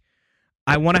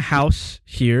 I want a house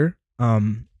here,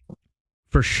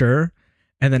 for sure.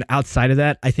 And then outside of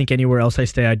that, I think anywhere else I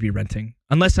stay, I'd be renting.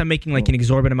 Unless I'm making like an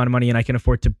exorbitant amount of money and I can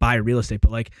afford to buy real estate.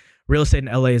 But like real estate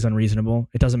in LA is unreasonable.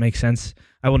 It doesn't make sense.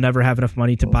 I will never have enough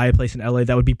money to buy a place in LA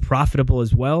that would be profitable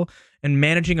as well. And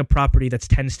managing a property that's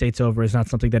 10 states over is not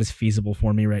something that is feasible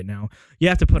for me right now. You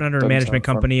have to put under a management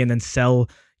company and then sell,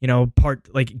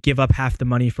 give up half the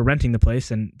money for renting the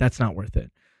place, and that's not worth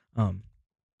it.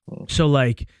 So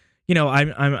like,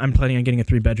 I'm planning on getting a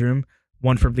 3-bedroom.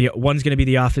 One's going to be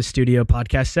the office studio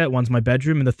podcast set. One's my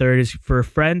bedroom, and the third is for a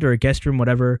friend or a guest room,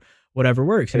 whatever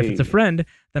works. And if it's a friend,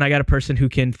 then I got a person who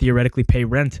can theoretically pay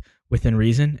rent within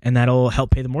reason, and that'll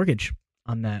help pay the mortgage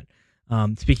on that.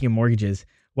 Speaking of mortgages,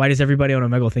 why does everybody on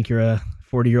Omegle think you're a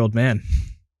 40-year-old man?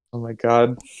 Oh my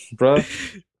God, bruh.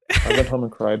 I went home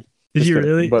and cried. Did you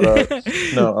really? But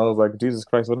no, I was like, Jesus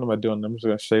Christ, what am I doing? I'm just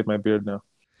going to shave my beard now.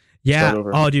 Yeah.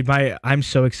 Oh, dude, I'm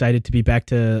so excited to be back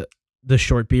to the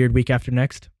short beard week after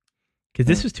next, because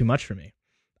this was too much for me.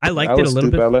 I liked I it a was little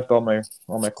stupid. bit. I left all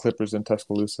my clippers in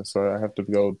Tuscaloosa, so I have to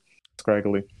go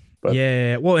scraggly. But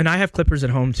Yeah, well, and I have clippers at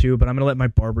home too, but I'm gonna let my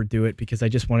barber do it because I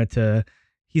just wanted to.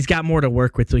 He's got more to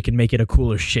work with, so he can make it a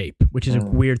cooler shape, which is a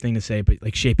weird thing to say, but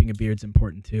like shaping a beard's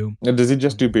important too. does he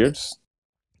just do beards?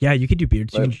 Yeah, you could do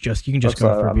beards. You Like, can just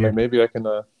go for a beard. maybe I can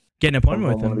Get an come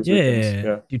appointment with home one him. of these weekends. Yeah.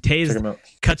 Yeah, Dude, check Tay's him out.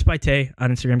 Cuts by Tay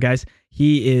on Instagram, guys.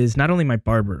 He is not only my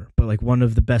barber, but like one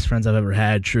of the best friends I've ever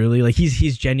had, truly. Like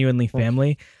he's genuinely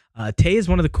family. Tay is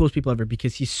one of the coolest people ever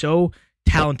because he's so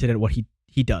talented at what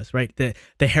he does, right? The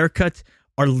haircuts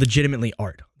are legitimately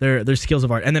art. They're skills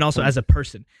of art. And then also as a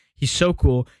person, he's so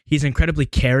cool. He's incredibly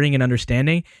caring and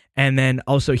understanding. And then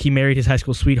also he married his high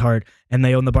school sweetheart and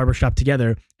they own the barbershop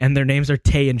together and their names are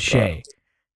Tay and Shay.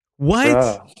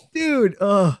 What? Dude,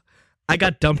 I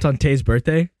got dumped on Tay's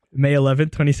birthday, May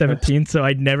 11th, 2017, so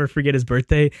I'd never forget his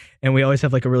birthday, and we always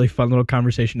have like a really fun little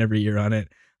conversation every year on it.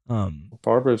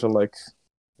 Barbers are like,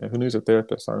 who needs a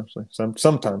therapist, honestly?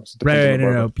 Sometimes. Right,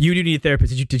 no. You do need a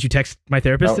therapist. Did you text my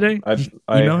therapist today?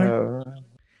 Email her?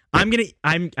 I'm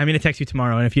gonna text you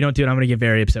tomorrow, and if you don't do it, I'm gonna get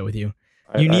very upset with you.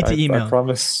 You need to email. I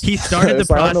promise. He started the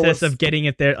process of getting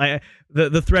it there.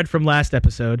 The thread from last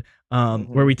episode,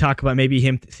 where we talk about maybe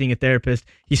him seeing a therapist.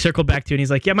 He circled back to it and he's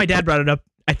like, "Yeah, my dad brought it up.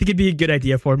 I think it'd be a good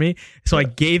idea for me." So I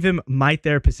gave him my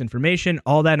therapist's information,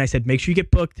 all that, and I said, "Make sure you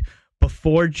get booked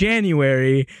before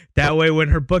January. That way, when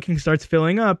her booking starts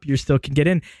filling up, you still can get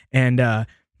in." And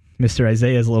Mr.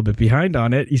 Isaiah is a little bit behind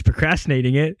on it. He's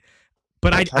procrastinating it.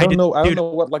 But I don't know. I don't know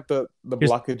what like the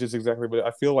blockage is exactly, but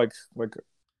I feel like.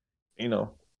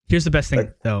 Here's the best thing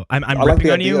like, though. I'm I ripping like the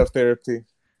on idea you. of therapy.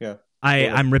 Yeah.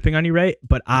 I'm ripping on you, right?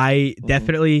 But I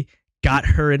definitely got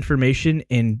her information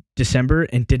in December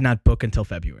and did not book until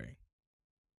February.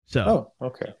 So. Oh,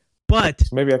 okay. But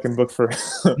so maybe I can book for.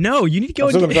 No, you need to go.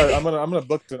 I'm gonna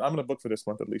book for this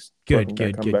month at least. Good.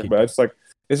 But it's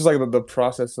just like the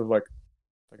process of like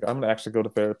I'm gonna actually go to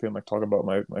therapy and like talk about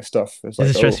my stuff. Does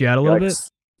it stress you out a little bit?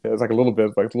 Yeah, it's like a little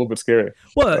bit scary.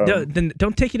 Well, then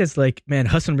don't take it as like, man,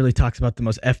 Hassan really talks about the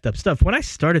most effed up stuff. When I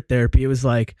started therapy, it was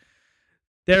like,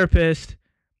 therapist,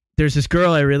 there's this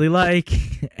girl I really like,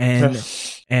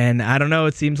 and I don't know,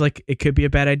 it seems like it could be a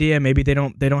bad idea. Maybe they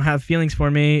don't have feelings for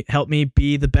me. Help me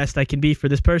be the best I can be for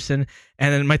this person.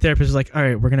 And then my therapist was like, all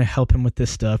right, we're gonna help him with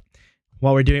this stuff.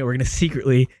 While we're doing it, we're gonna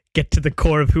secretly get to the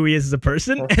core of who he is as a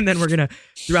person, and then we're gonna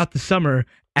throughout the summer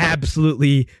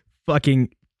absolutely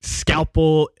fucking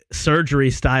scalpel surgery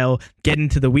style get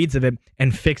into the weeds of it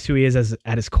and fix who he is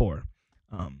at his core.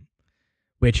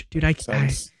 Which, dude, I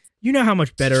you know how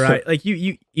much better I like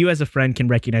you as a friend can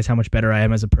recognize how much better I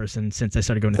am as a person since I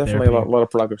started going to therapy. Definitely a lot of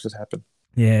progress has happened.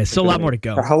 Yeah, still a lot more to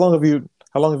go. How long have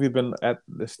you been at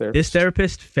this therapist? This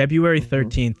therapist, February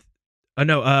 13th.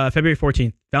 February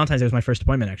 14th. Valentine's Day was my first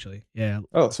appointment, actually. Yeah.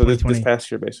 Oh, so this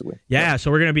past year, basically. Yeah, so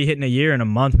we're going to be hitting a year in a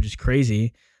month, which is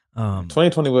crazy.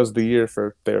 2020 was the year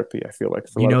for therapy, I feel like.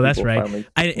 For that's right.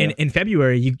 Finally, in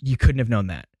February, you couldn't have known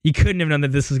that. You couldn't have known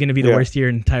that this was going to be the worst year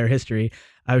in entire history.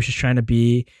 I was just trying to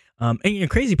be... and the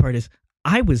crazy part is,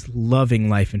 I was loving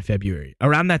life in February.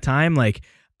 Around that time, like,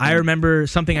 I remember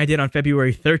something I did on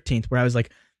February 13th where I was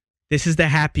like, this is the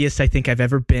happiest I think I've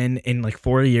ever been in like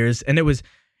 4 years. And it was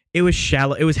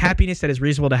shallow. It was happiness that is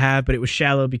reasonable to have, but it was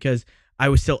shallow because I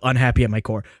was still unhappy at my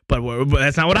core. But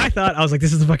that's not what I thought. I was like,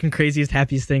 this is the fucking craziest,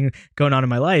 happiest thing going on in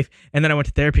my life. And then I went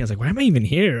to therapy. And I was like, why am I even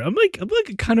here? I'm like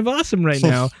kind of awesome right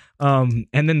now. And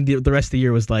then the rest of the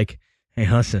year was like, hey,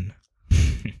 Hassan.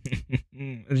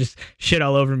 Just shit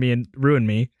all over me and ruin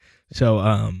me. So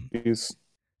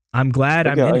I'm glad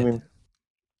I'm in it.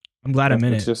 I'm glad I'm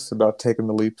in it. It's just about taking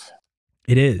the leap.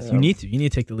 It is. Yeah. You need to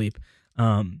take the leap.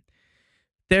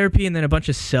 Therapy and then a bunch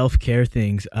of self-care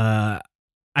things.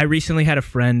 I recently had a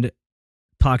friend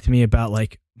talk to me about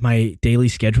like my daily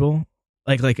schedule.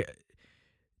 Like,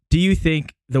 do you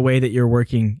think the way that you're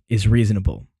working is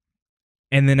reasonable?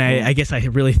 And then I guess I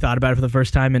really thought about it for the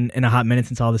first time in a hot minute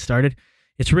since all this started.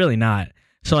 It's really not.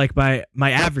 So like my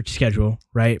average schedule,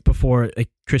 right, before like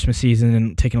Christmas season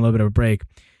and taking a little bit of a break,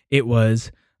 it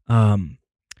was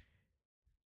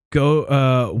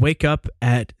wake up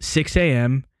at 6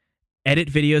 a.m., edit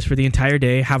videos for the entire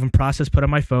day, have them processed, put on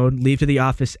my phone, leave to the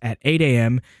office at 8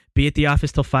 a.m., be at the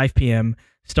office till 5 p.m.,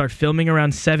 start filming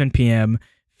around 7 p.m.,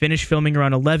 finish filming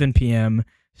around 11 p.m.,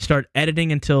 start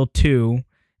editing until 2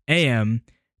 a.m.,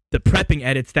 the prepping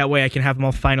edits, that way I can have them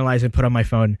all finalized and put on my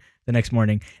phone the next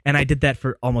morning. And I did that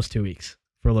for almost 2 weeks,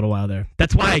 for a little while there.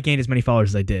 That's why I gained as many followers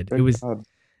as I did. It was,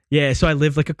 so I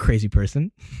lived like a crazy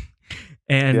person.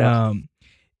 And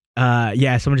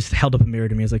someone just held up a mirror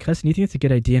to me. I was like, Hassan, you think it's a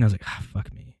good idea? And I was like,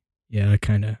 fuck me. Yeah,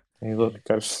 kind of. Hey, look,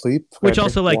 gotta sleep. Which Gotta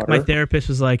also, drink like, my water. therapist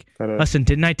was like, Gotta. Hassan,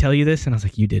 didn't I tell you this? And I was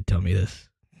like, you did tell me this,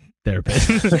 therapist.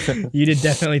 You did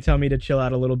definitely tell me to chill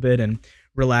out a little bit and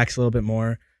relax a little bit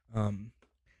more. And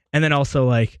then also,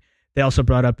 like, they also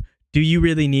brought up, do you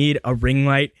really need a ring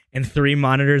light and 3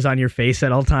 monitors on your face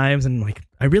at all times? And like,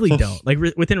 I really don't. Like,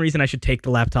 within reason, I should take the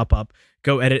laptop up,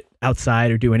 go edit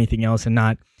outside or do anything else and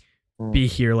not be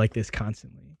here like this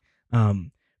constantly.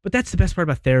 But that's the best part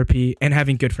about therapy and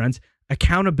having good friends.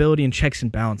 Accountability and checks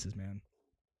and balances, man.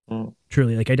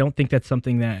 Truly. Like, I don't think that's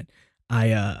something that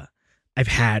I've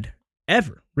had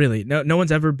ever, really. No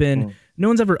one's ever been, no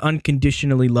one's ever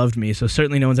unconditionally loved me. So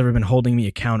certainly no one's ever been holding me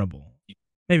accountable.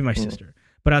 Maybe my sister.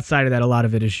 But outside of that, a lot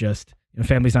of it is just,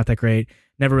 family's not that great.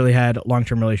 Never really had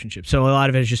long-term relationships. So a lot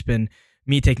of it has just been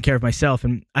me taking care of myself.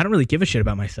 And I don't really give a shit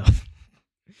about myself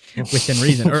within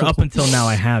reason. Or up until now,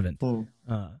 I haven't.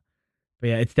 But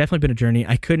yeah, it's definitely been a journey.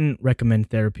 I couldn't recommend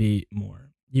therapy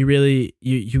more. You really,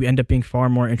 you end up being far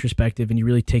more introspective and you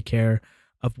really take care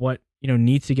of what,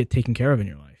 needs to get taken care of in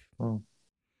your life.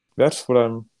 That's what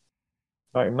I'm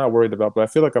not worried about, but I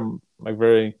feel like I'm like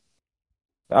very,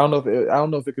 I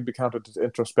don't know if it could be counted as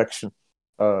introspection,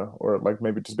 or like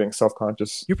maybe just being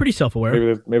self-conscious. You're pretty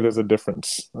self-aware. Maybe there's a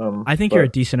difference. I think you're a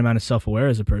decent amount of self-aware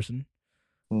as a person.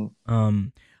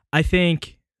 I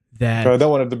think that I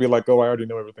don't want it to be like, oh, I already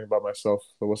know everything about myself.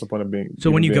 So what's the point of being?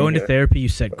 So when you go into here? therapy, you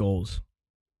set goals.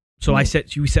 So I set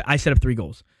up 3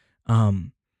 goals.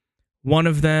 One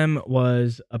of them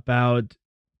was about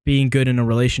being good in a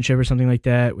relationship or something like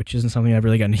that, which isn't something I've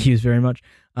really gotten to use very much.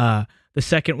 The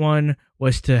second one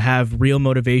was to have real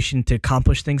motivation to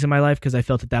accomplish things in my life because I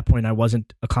felt at that point I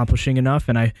wasn't accomplishing enough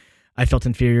and I felt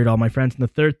inferior to all my friends. And the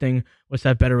third thing was to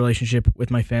have better relationship with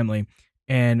my family.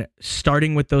 And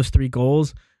starting with those 3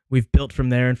 goals, we've built from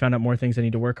there and found out more things I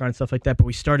need to work on and stuff like that. But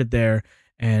we started there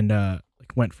and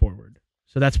went forward.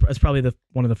 So that's probably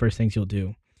one of the first things you'll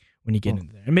do when you get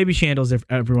into there. And maybe she handles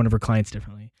every one of her clients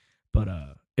differently. But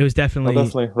it was definitely... I'll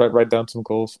definitely write down some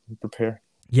goals and prepare.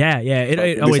 Yeah.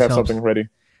 It always have helps. Something ready.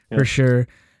 Yeah. For sure.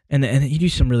 And you do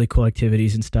some really cool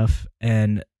activities and stuff.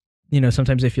 And,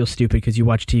 sometimes they feel stupid because you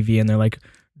watch TV and they're like,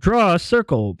 draw a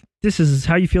circle. This is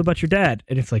how you feel about your dad.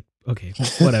 And it's like, okay,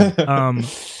 whatever.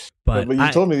 But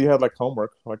you told me you had like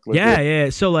homework. Yeah.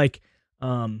 So like,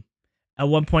 at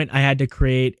one point I had to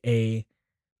create a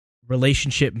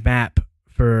relationship map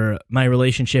for my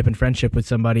relationship and friendship with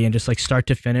somebody and just like start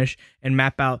to finish and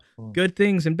map out good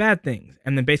things and bad things.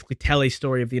 And then basically tell a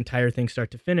story of the entire thing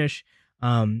start to finish.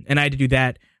 And I had to do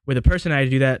that with a person. I had to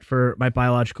do that for my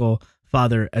biological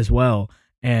father as well.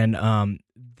 And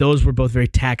those were both very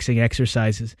taxing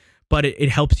exercises, but it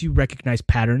helps you recognize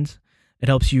patterns. It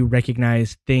helps you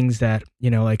recognize things that,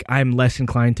 like I'm less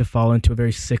inclined to fall into a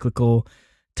very cyclical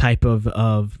type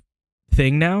of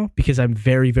thing now because I'm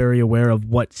very, very aware of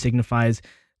what signifies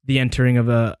the entering of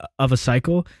a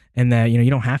cycle and that, you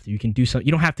don't have to. You can do something.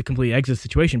 You don't have to completely exit the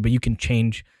situation, but you can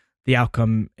change the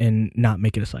outcome and not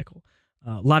make it a cycle.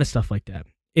 A lot of stuff like that.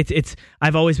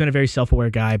 I've always been a very self-aware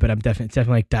guy, but it's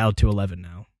definitely like dialed to 11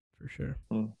 now for sure.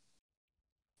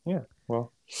 Yeah.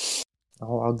 Well,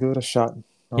 I'll give it a shot.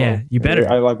 Yeah, you better.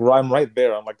 I'm right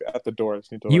there. I'm like at the door. I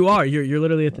just need to, you are. You're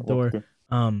literally at the door.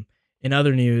 In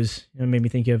other news, it made me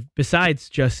think of, besides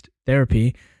just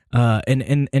therapy,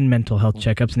 and mental health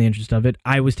checkups in the interest of it,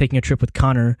 I was taking a trip with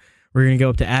Connor. We're going to go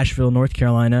up to Asheville, North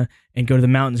Carolina, and go to the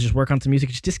mountains, just work on some music,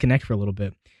 just disconnect for a little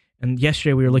bit. And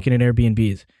yesterday we were looking at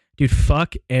Airbnbs. Dude,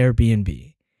 fuck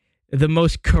Airbnb. The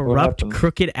most corrupt,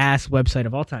 crooked-ass website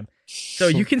of all time. So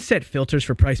you can set filters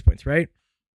for price points, right?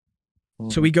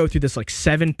 So we go through this like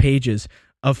 7 pages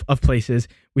of places.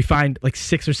 We find like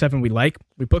 6 or 7 we like.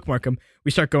 We bookmark them. We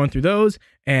start going through those.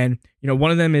 And, one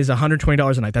of them is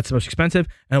 $120 a night. That's the most expensive.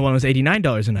 And one was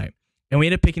 $89 a night. And we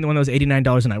ended up picking the one that was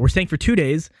 $89 a night. We're staying for 2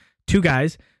 days, 2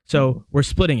 guys. So we're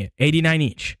splitting it, $89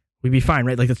 each. We'd be fine,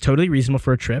 right? Like that's totally reasonable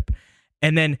for a trip.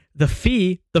 And then the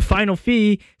final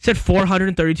fee said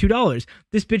 $432.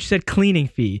 This bitch said cleaning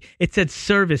fee. It said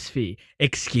service fee.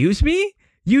 Excuse me?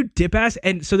 You dip ass.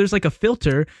 And so there's like a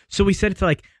filter. So we set it to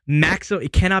like max.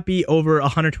 It cannot be over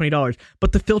 $120.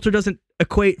 But the filter doesn't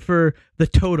equate for the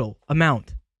total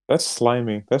amount. That's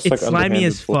slimy. It's like slimy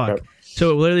as fuck. Bullshit. So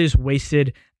it literally just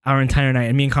wasted our entire night.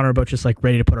 And me and Connor were both just like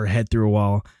ready to put our head through a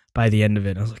wall by the end of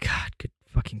it. I was like, God, good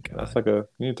fucking God. That's like you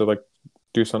need to like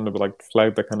do something to like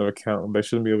flag that kind of account. They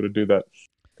shouldn't be able to do that.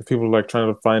 If people are like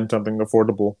trying to find something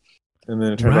affordable and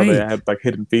then it turns out they had like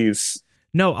hidden fees.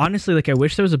 No, honestly, like I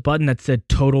wish there was a button that said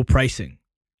total pricing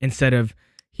instead of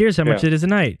here's how much it is a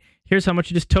night. Here's how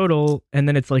much it is total, and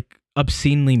then it's like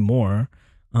obscenely more.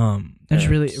 That just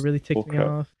really ticked me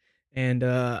off. and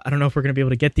I don't know if we're gonna be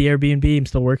able to get the Airbnb. I'm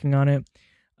still working on it.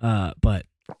 But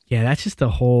yeah, that's just a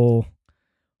whole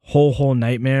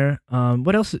nightmare.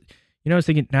 What else? I was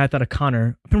thinking. Now I thought of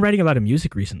Connor. I've been writing a lot of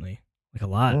music recently, like a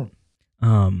lot.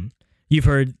 You've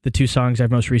heard the 2 songs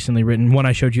I've most recently written. One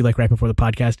I showed you like right before the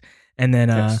podcast, and then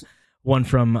Yes. one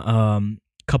from a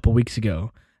couple weeks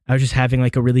ago. I was just having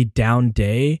like a really down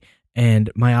day, and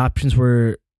my options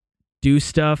were do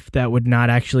stuff that would not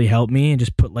actually help me and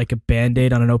just put like a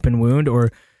Band-Aid on an open wound, or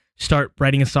start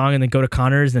writing a song and then go to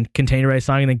Connor's and continue to write a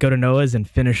song and then go to Noah's and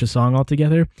finish a song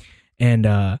altogether. And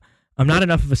I'm not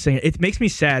enough of a singer. It makes me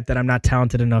sad that I'm not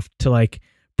talented enough to like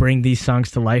bring these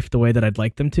songs to life the way that I'd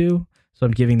like them to. So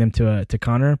I'm giving them to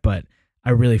Connor, but I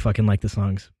really fucking like the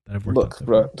songs that I've worked on. Look,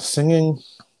 bro, singing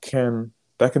can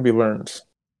be learned.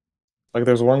 Like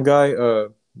there's one guy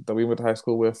that we went to high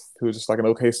school with who was just like an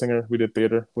okay singer. We did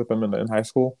theater with him in high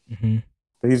school. Mm-hmm.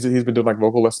 But he's been doing like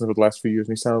vocal lessons for the last few years,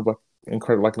 and he sounds like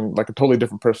incredible, like a totally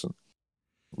different person,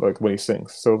 like when he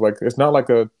sings. So like it's not like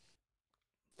a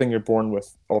thing you're born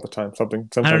with all the time.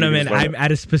 I don't know, man. I'm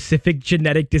at a specific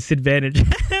genetic disadvantage.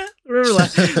 Remember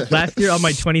last year on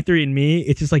my 23andMe,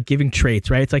 it's just like giving traits,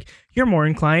 right? It's like you're more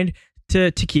inclined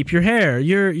to keep your hair.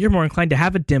 You're more inclined to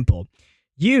have a dimple.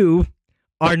 You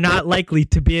are not likely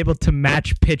to be able to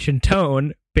match pitch and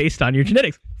tone based on your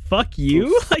genetics. Fuck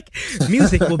you. Like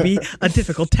music will be a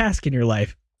difficult task in your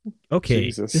life. Okay,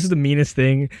 Jesus. This is the meanest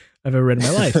thing I've ever read in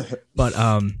my life. But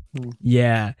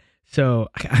yeah. So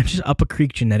I'm just up a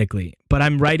creek genetically, but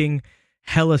I'm writing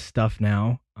hella stuff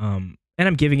now. And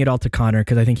I'm giving it all to Connor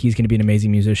because I think he's going to be an amazing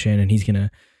musician and he's going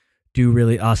to do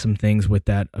really awesome things with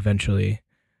that eventually.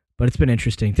 But it's been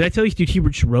interesting. Did I tell you, dude,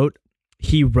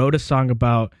 he wrote a song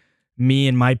about me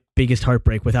and my biggest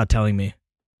heartbreak without telling me.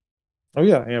 Oh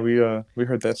yeah, we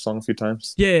heard that song a few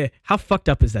times. Yeah. How fucked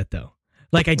up is that though?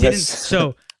 Like I didn't. Yes.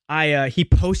 So he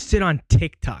posted on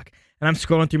TikTok and I'm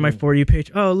scrolling through my For You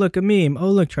page. Oh, look, a meme. Oh,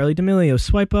 look, Charlie D'Amelio.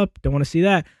 Swipe up. Don't want to see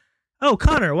that. Oh,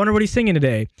 Connor, wonder what he's singing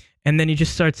today. And then he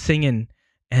just starts singing,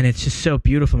 and it's just so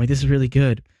beautiful. I'm like, this is really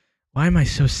good. Why am I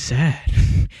so sad?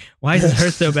 Why does it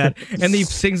hurt so bad? And then he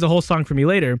sings the whole song for me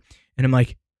later, and I'm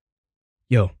like,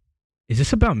 yo, is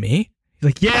this about me? He's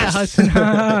like, yeah, Hassan.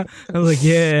 I was like,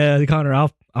 yeah, Connor,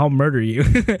 I'll murder you.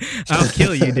 I'll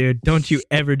kill you, dude. Don't you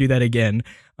ever do that again.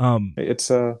 It's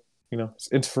it's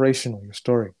inspirational, your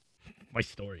story. My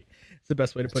story. It's the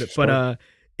best way to put it. But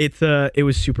it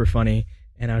was super funny,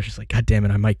 and I was just like, God damn it,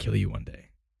 I might kill you one day.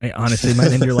 I honestly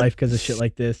might end your life because of shit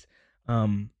like this.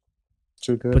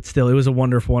 Too good. But still, it was a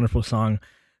wonderful, wonderful song.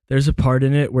 There's a part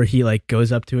in it where he like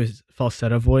goes up to his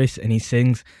falsetto voice and he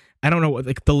sings. I don't know what,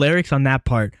 like the lyrics on that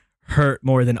part hurt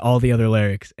more than all the other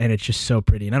lyrics, and it's just so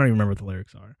pretty. And I don't even remember what the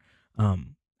lyrics are.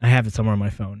 I have it somewhere on my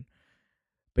phone.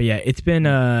 But yeah, it's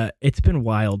been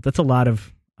wild. That's a lot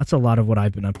of what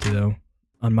I've been up to though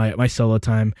on my solo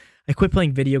time. I quit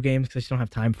playing video games because I just don't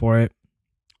have time for it.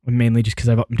 Mainly just because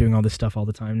I'm doing all this stuff all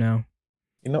the time now.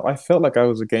 I felt like I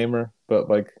was a gamer, but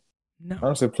like No.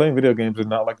 honestly, playing video games has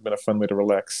not like been a fun way to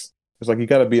relax. It's like you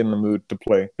got to be in the mood to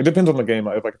play. It depends on the game.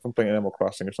 If I'm playing Animal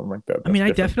Crossing or something like that. I mean,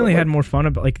 I definitely had more fun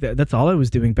about like that's all I was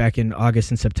doing back in August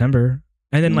and September,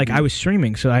 and then like I was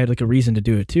streaming, so I had like a reason to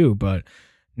do it too. But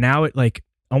now it like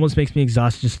almost makes me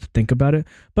exhausted just to think about it.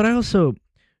 But I also,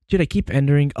 dude, I keep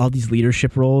entering all these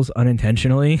leadership roles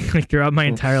unintentionally. Like throughout my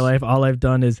entire life, all I've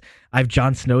done is I've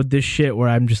Jon Snow'd this shit where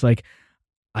I'm just like,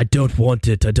 I don't want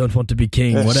it. I don't want to be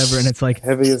king, whatever. And it's like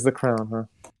heavy as the crown, huh?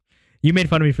 You made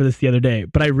fun of me for this the other day,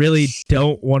 but I really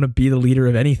don't want to be the leader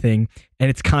of anything.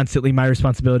 And it's constantly my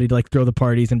responsibility to like throw the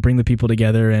parties and bring the people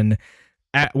together. And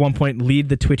at one point lead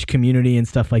the Twitch community and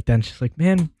stuff like that. And it's just like,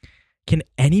 man, can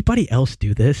anybody else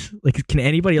do this? Like, can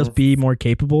anybody else be more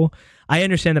capable? I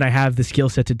understand that I have the skill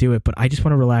set to do it, but I just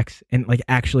want to relax and like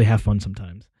actually have fun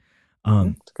sometimes.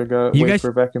 You you wait guys,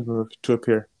 for a vacuum to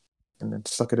appear and then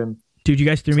suck it in. Dude, you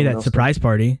guys threw me that surprise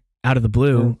party out of the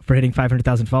blue for hitting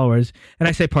 500,000 followers. And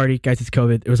I say party, guys, it's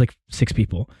COVID. It was like 6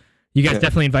 people. You guys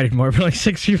definitely invited more, but like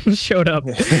 6 people showed up.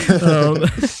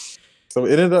 So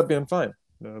it ended up being fine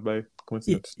by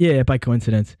coincidence. Yeah, by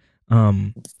coincidence.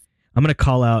 I'm gonna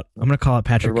call out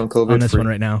Patrick on this one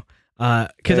right now.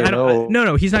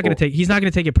 Because he's not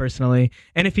gonna take it personally.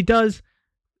 And if he does,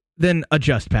 then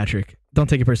adjust, Patrick. Don't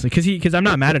take it personally, because I'm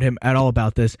not mad at him at all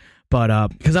about this. But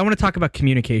because I want to talk about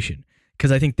communication,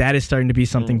 because I think that is starting to be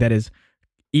something that is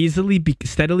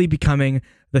steadily becoming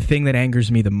the thing that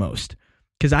angers me the most.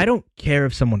 Because I don't care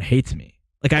if someone hates me.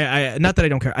 Like I not that I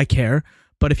don't care, I care.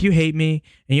 But if you hate me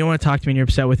and you don't want to talk to me and you're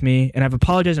upset with me, and I've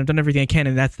apologized and I've done everything I can,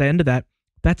 and that's the end of that.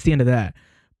 That's the end of that.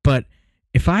 But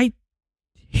if I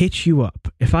hit you up,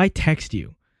 if I text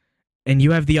you, and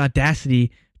you have the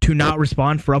audacity to not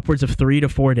respond for upwards of 3 to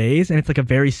 4 days. And it's like a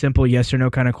very simple yes or no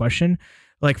kind of question.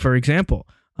 Like, for example,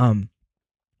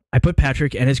 I put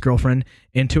Patrick and his girlfriend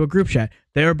into a group chat.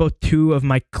 They are both two of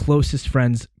my closest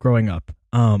friends growing up.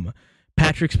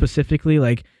 Patrick specifically,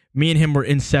 like, me and him were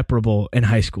inseparable in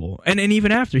high school. And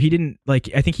even after, he didn't, like,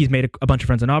 I think he's made a bunch of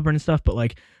friends in Auburn and stuff, but,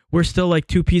 like, we're still, like,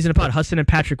 two peas in a pod. Hassan and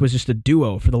Patrick was just a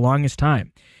duo for the longest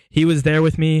time. He was there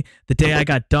with me. The day I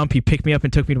got dumped, he picked me up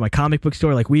and took me to my comic book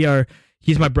store. Like,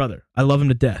 he's my brother. I love him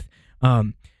to death.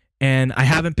 And I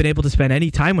haven't been able to spend any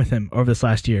time with him over this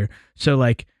last year. So,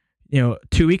 like,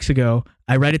 2 weeks ago,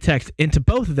 I write a text into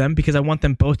both of them because I want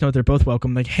them both to know they're both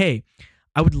welcome. Like, hey,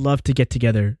 I would love to get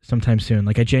together sometime soon.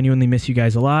 Like, I genuinely miss you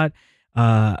guys a lot.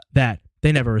 That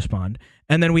they never respond.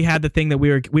 And then we had the thing that we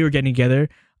were getting together,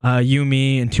 you,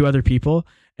 me, and 2 other people.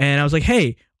 And I was like,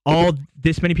 hey, all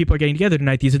this many people are getting together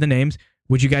tonight. These are the names.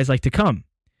 Would you guys like to come?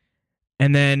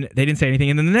 And then they didn't say anything.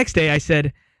 And then the next day I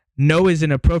said, no is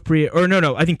an appropriate, or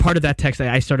no. I think part of that text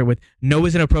I started with, no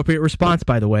is an appropriate response,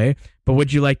 by the way. But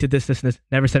would you like to this, and this?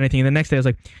 Never said anything. And the next day I was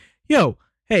like, yo,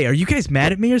 hey, are you guys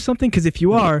mad at me or something? Because if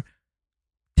you are,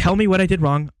 tell me what I did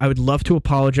wrong. I would love to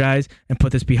apologize and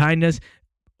put this behind us.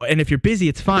 And if you're busy,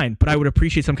 it's fine, but I would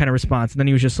appreciate some kind of response. And then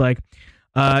he was just like,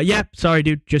 yeah, sorry,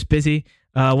 dude, just busy.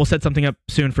 We'll set something up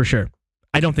soon for sure.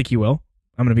 I don't think you will.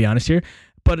 I'm going to be honest here.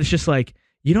 But it's just like,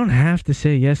 you don't have to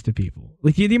say yes to people.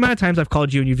 Like, the amount of times I've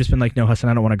called you and you've just been like, no, Hassan,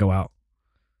 I don't want to go out.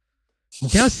 You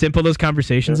know how simple those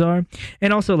conversations are?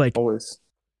 And also, like, always.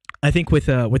 I think with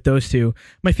those two,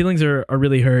 my feelings are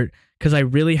really hurt because I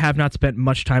really have not spent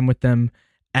much time with them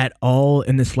at all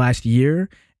in this last year.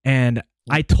 And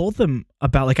I told them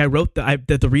about, like, I wrote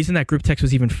the reason that group text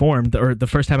was even formed, or the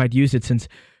first time I'd used it since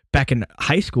back in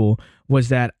high school, was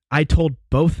that I told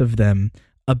both of them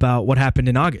about what happened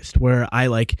in August, where I,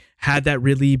 like, had that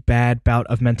really bad bout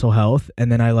of mental health,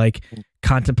 and then I, like,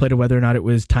 contemplated whether or not it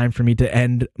was time for me to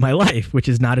end my life, which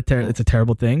is not it's a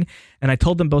terrible thing. And I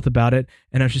told them both about it,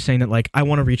 and I was just saying that, like, I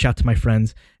want to reach out to my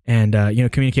friends and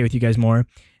communicate with you guys more.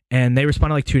 And they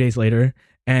responded like 2 days later,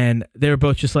 and they were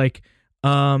both just like,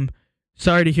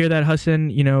 sorry to hear that,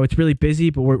 Hassan. It's really busy,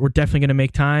 but we're definitely going to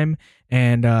make time.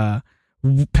 And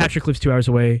Patrick lives 2 hours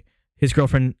away. His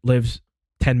girlfriend lives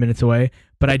 10 minutes away,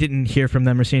 but I didn't hear from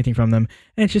them or see anything from them.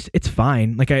 And it's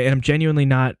fine. Like, I'm genuinely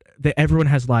not, that everyone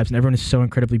has lives and everyone is so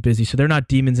incredibly busy. So they're not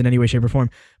demons in any way, shape, or form.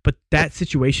 But that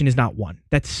situation is not one.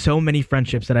 That's so many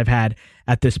friendships that I've had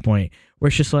at this point where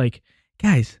it's just like,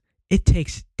 guys, it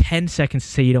takes 10 seconds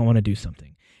to say you don't want to do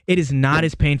something. It is not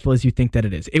as painful as you think that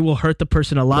it is. It will hurt the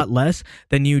person a lot less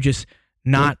than you just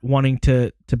not wanting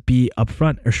to be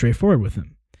upfront or straightforward with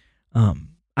them.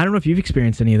 I don't know if you've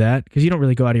experienced any of that because you don't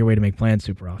really go out of your way to make plans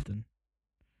super often.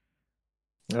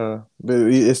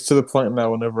 It's to the point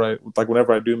now.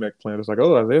 Whenever I do make plans, it's like,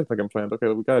 oh, Isaiah's making plans. Okay,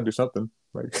 we gotta do something.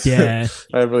 Like, yeah,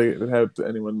 I haven't really had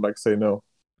anyone like say no.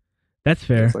 That's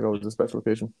fair. It's like, oh, it's a special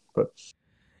occasion, but.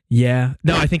 Yeah.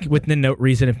 No, I think within no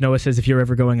reason, if Noah says, if you're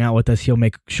ever going out with us, he'll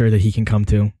make sure that he can come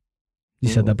too. You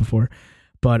said that before.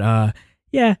 But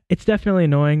yeah, it's definitely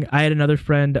annoying. I had another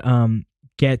friend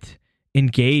get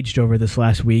engaged over this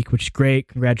last week, which is great.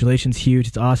 Congratulations. Huge.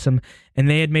 It's awesome. And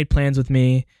they had made plans with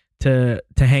me to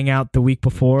hang out the week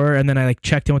before. And then I, like,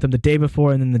 checked in with them the day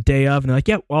before and then the day of. And they're like,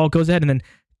 yeah, all goes ahead. And then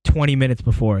 20 minutes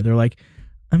before, they're like,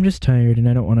 I'm just tired and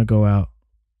I don't want to go out.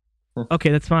 Okay,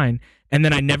 that's fine. And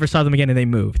then I never saw them again, and they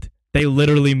moved. They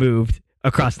literally moved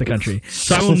across the country.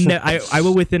 So I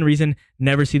will within reason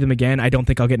never see them again. I don't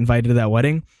think I'll get invited to that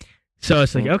wedding. So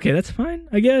it's like, okay, that's fine,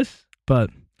 I guess. But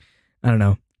I don't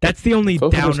know. That's the only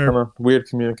Those downer. are just kind of weird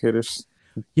communicators.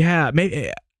 Yeah, maybe.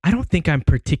 I don't think I'm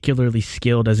particularly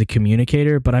skilled as a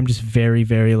communicator, but I'm just very,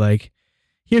 very, like,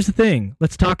 here's the thing.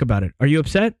 Let's talk about it. Are you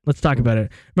upset? Let's talk about it.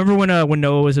 Remember when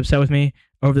Noah was upset with me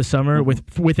over the summer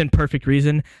within perfect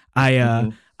reason?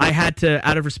 I had to,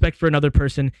 out of respect for another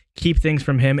person, keep things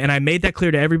from him. And I made that clear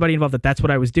to everybody involved that that's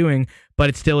what I was doing, but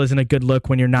it still isn't a good look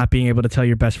when you're not being able to tell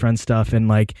your best friend stuff. And,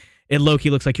 like, it low-key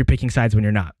looks like you're picking sides when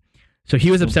you're not. So he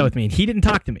was upset with me and he didn't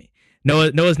talk to me.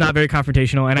 Noah's not very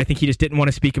confrontational. And I think he just didn't want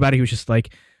to speak about it. He was just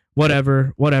like,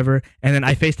 whatever. And then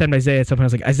I FaceTimed Isaiah at some point. I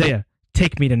was like, Isaiah,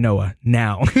 take me to Noah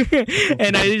now.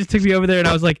 And I just took me over there and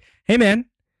I was like, hey man,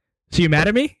 so you mad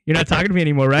at me? You're not talking to me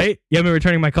anymore, right? You haven't been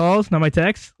returning my calls, not my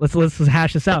texts? Let's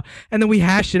hash this out. And then we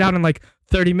hashed it out in like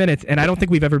 30 minutes. And I don't think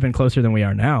we've ever been closer than we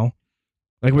are now.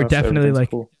 Like, we're definitely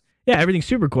like, cool. Yeah, everything's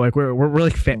super cool. Like, we're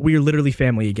like, we're literally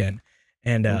family again.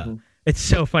 And it's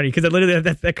so funny because I literally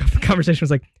that conversation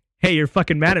was like, hey, you're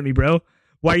fucking mad at me, bro.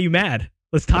 Why are you mad?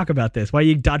 Let's talk about this. Why are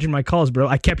you dodging my calls, bro?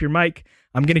 I kept your mic.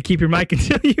 I'm going to keep your mic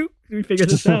until we figure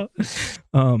this out.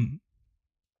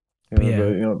 But yeah, but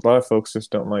a lot of folks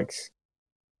just don't like.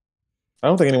 I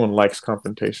don't think anyone likes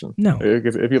confrontation. no.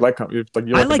 If you like, if, like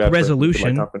you're I like a like bad person if you resolution,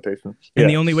 like confrontation. and Yeah,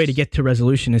 the only way to get to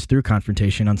resolution is through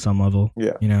confrontation on some level.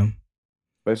 yeah. You know,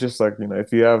 But it's just like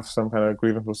if you have some kind of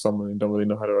grievance with someone and you don't really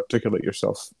know how to articulate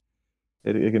yourself,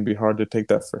 it can be hard to take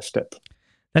that first step.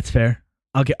 that's fair.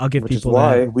 I'll give Which is people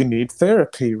why that. we need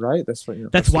therapy, right? That's what.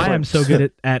 That's why I'm so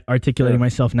good at articulating Yeah.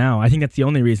 myself now. I think that's the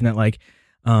only reason that like,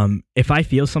 if I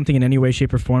feel something in any way,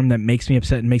 shape, or form that makes me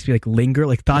upset and makes me like linger,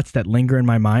 like thoughts that linger in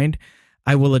my mind,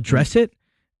 I will address it,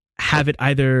 have it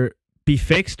either be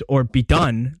fixed or be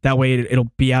done. That way,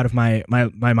 it'll be out of my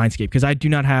mindscape, because I do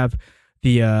not have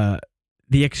the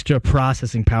extra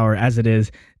processing power as it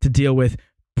is to deal with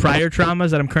prior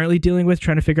traumas that I'm currently dealing with,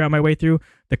 trying to figure out my way through,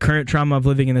 the current trauma of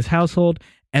living in this household,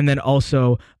 and then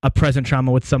also a present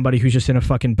trauma with somebody who's just in a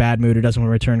fucking bad mood or doesn't want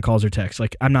to return calls or texts.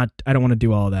 Like I don't want to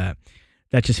do all of that.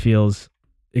 That just feels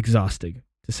exhausting,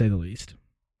 to say the least.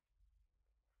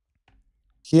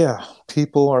 Yeah,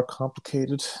 people are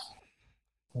complicated.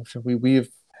 I'm sure we've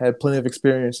had plenty of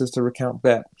experiences to recount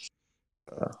that.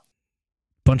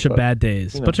 Bunch of But, bad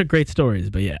days, bunch of great stories,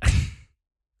 but yeah.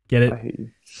 Get it? I hate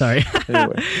you. Sorry.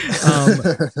 Anyway.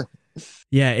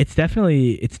 Yeah, it's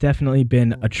definitely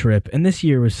been a trip, and this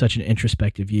year was such an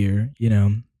introspective year.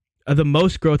 The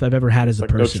most growth I've ever had as a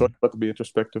Like no person. choice but to be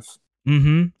introspective.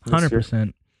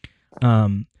 100%.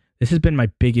 This has been my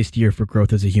biggest year for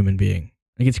growth as a human being.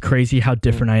 Like it's crazy how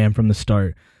different I am from the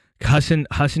start. Hassan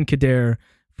Kader,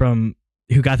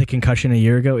 who got the concussion a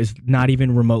year ago, is not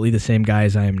even remotely the same guy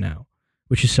as I am now,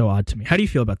 which is so odd to me. How do you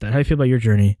feel about that? How do you feel about your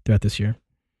journey throughout this year?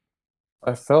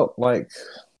 I felt like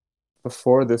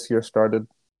before this year started,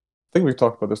 I think we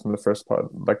talked about this in the first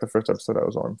part, like the first episode I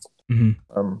was on.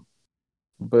 Mm-hmm.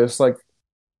 But it's like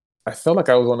I felt like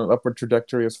I was on an upward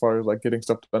trajectory as far as like getting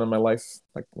stuff done in my life,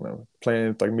 like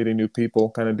playing, like meeting new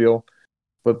people, kind of deal.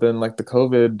 But then like the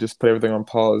COVID just put everything on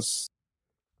pause,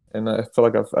 and I feel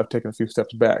like I've taken a few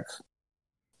steps back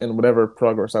in whatever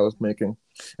progress I was making,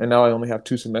 and now I only have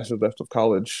 2 semesters left of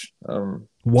college.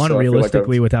 One so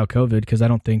realistically without COVID, because I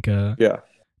don't think yeah.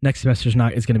 next semester is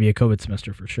going to be a COVID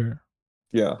semester for sure.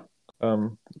 Yeah.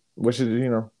 Which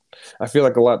is, I feel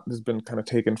like a lot has been kind of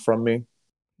taken from me,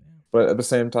 but at the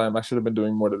same time, I should have been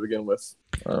doing more to begin with.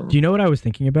 Do you know what I was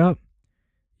thinking about?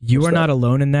 You are not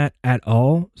alone in that at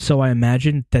all. So I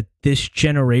imagine that this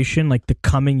generation, like the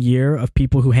coming year of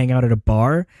people who hang out at a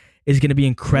bar, is going to be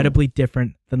incredibly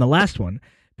different than the last one,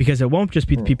 because it won't just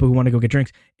be the people who want to go get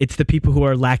drinks. It's the people who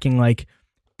are lacking, like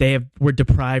were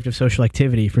deprived of social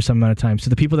activity for some amount of time.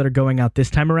 So the people that are going out this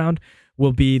time around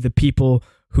will be the people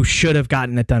who should have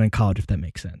gotten it done in college, if that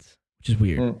makes sense, which is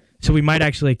weird. So we might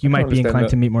actually, you might be inclined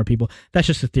to meet more people. That's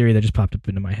just a theory that just popped up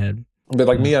into my head. But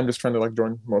like me, I'm just trying to like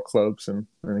join more clubs and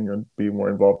be more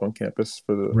involved on campus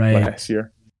for the last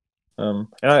year. And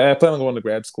I plan on going to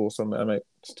grad school, so I might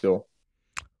still.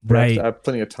 Right. I have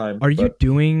plenty of time. Are you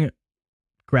doing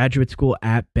graduate school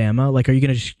at Bama? Like,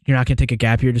 you're not gonna take a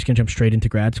gap year, just gonna jump straight into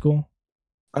grad school?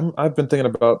 I've been thinking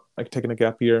about like taking a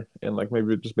gap year and like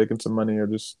maybe just making some money or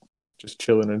just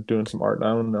chilling and doing some art. I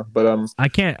don't know, but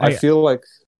I feel like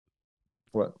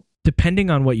what? Depending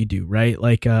on what you do, right?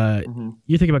 Like, you're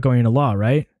thinking about going into law,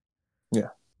 right? Yeah.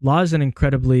 Law is an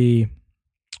incredibly,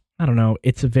 I don't know,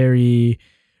 it's a very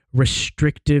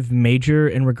restrictive major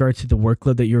in regards to the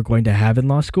workload that you're going to have in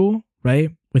law school,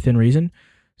 right? Within reason.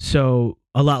 So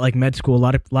a lot like med school,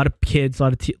 a lot of kids,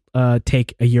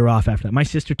 take a year off after that. My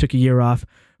sister took a year off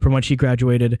from when she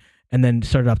graduated and then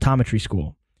started optometry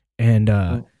school.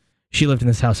 And she lived in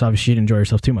this house, so obviously she didn't enjoy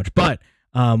herself too much. But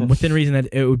within reason that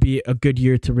it would be a good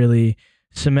year to really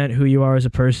cement who you are as a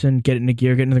person, get into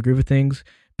gear, get into the groove of things,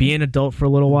 be an adult for a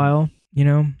little while, What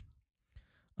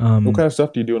kind of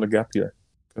stuff do you do in a gap year?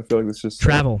 I feel like it's just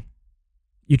travel.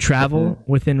 You travel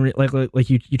within like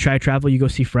you try to travel, you go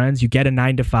see friends, you get a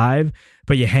 9-to-5,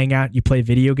 but you hang out, you play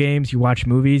video games, you watch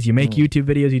movies, you make YouTube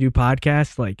videos, you do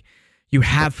podcasts, like you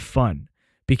have fun,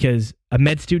 because a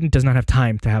med student does not have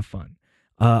time to have fun.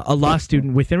 A law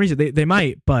student within reason, they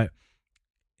might, but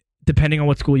depending on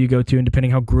what school you go to and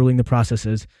depending how grueling the process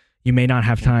is, you may not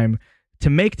have time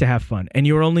to have fun. And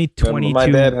you're only 22 my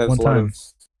dad has one time.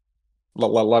 A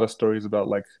lot of stories about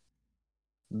like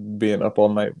being up all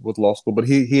night with law school, but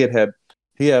he had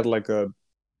like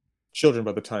children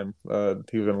by the time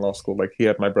he was in law school. Like he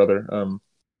had my brother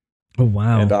oh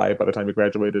wow and I by the time he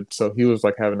graduated, so he was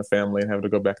like having a family and having to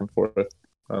go back and forth.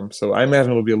 So I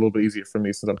imagine it'll be a little bit easier for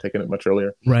me since I'm taking it much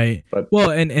earlier. Right. But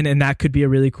well, and that could be a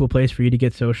really cool place for you to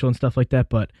get social and stuff like that.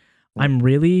 But I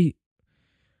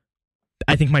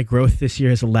think my growth this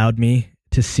year has allowed me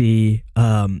to see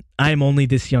I'm only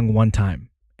this young one time.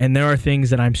 And there are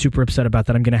things that I'm super upset about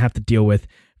that I'm going to have to deal with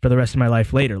for the rest of my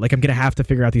life later. Like, I'm going to have to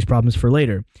figure out these problems for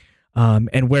later,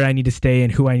 and where I need to stay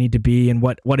and who I need to be and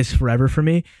what is forever for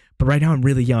me. But right now I'm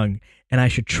really young, and I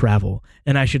should travel,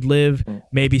 and I should live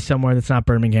maybe somewhere that's not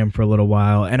Birmingham for a little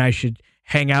while, and I should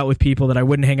hang out with people that I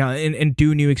wouldn't hang out and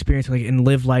do new experiences, like, and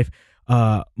live life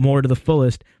more to the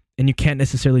fullest. And you can't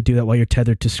necessarily do that while you're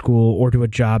tethered to school or to a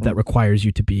job that requires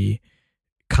you to be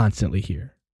constantly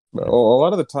here. But a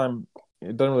lot of the time,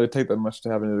 it doesn't really take that much to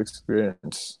have a new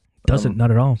experience. Doesn't, not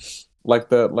at all. Like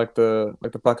the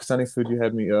Pakistani food you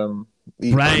had me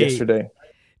eat yesterday.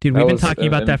 Dude, we've been talking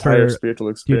about that for spiritual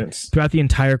experience. Dude, throughout the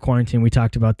entire quarantine. We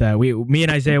talked about that. Me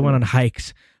and Isaiah went on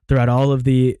hikes throughout all of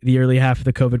the early half of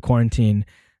the COVID quarantine.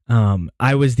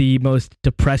 I was the most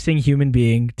depressing human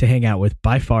being to hang out with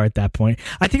by far at that point.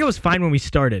 I think I was fine when we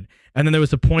started, and then there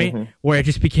was a point where it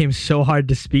just became so hard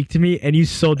to speak to me, and you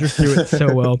soldiered through it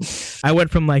so well. I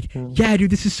went from like, yeah,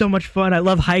 dude, this is so much fun. I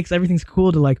love hikes. Everything's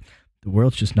cool, to like, the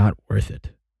world's just not worth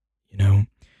it. You know,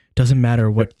 doesn't matter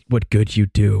what good you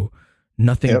do.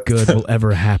 Nothing good will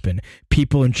ever happen.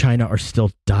 People in China are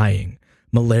still dying.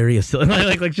 Malaria still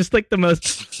like just like the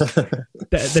most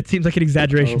that seems like an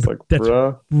exaggeration. Like, that's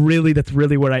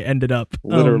really where I ended up.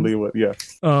 Literally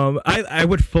I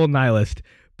went full nihilist,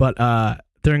 but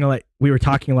we were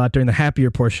talking a lot during the happier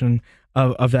portion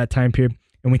of that time period,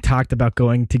 and we talked about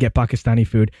going to get Pakistani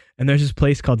food. And there's this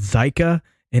place called Zaika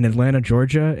in Atlanta,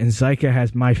 Georgia, and Zaika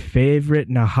has my favorite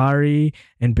nahari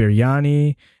and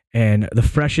biryani and the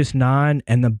freshest naan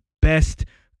and the best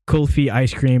kulfi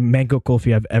ice cream, mango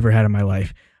kulfi I've ever had in my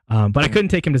life. But I couldn't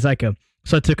take him to Zaika,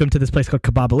 so I took him to this place called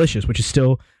Kebabalicious, which is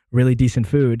still really decent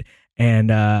food. And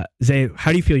Zay,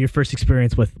 how do you feel your first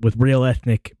experience with real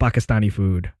ethnic Pakistani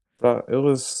food? It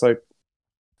was like,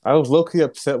 I was low-key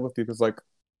upset with you because, like,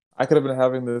 I could have been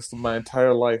having this my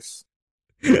entire life.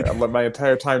 Yeah, my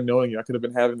entire time knowing you, I could have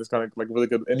been having this kind of like really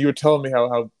good, and you were telling me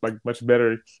how like much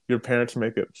better your parents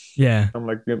make it. Yeah, I'm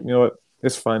like, you know what,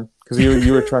 it's fine, because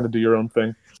you were trying to do your own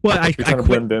thing. Well, I quit.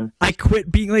 Blend in. I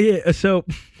quit being like so.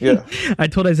 Yeah, I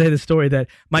told Isaiah the story that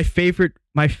my favorite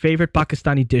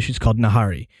Pakistani dish is called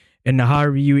nahari. And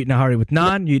nahari, you eat nahari with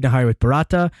naan, you eat nahari with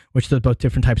paratha, which are both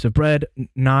different types of bread.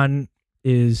 Naan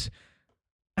is,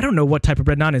 I don't know what type of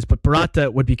bread naan is, but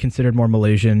paratha would be considered more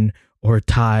Malaysian or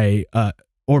Thai,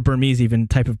 or Burmese even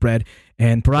type of bread.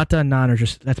 And paratha and naan are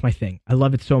just, that's my thing. I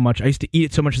love it so much. I used to eat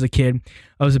it so much as a kid.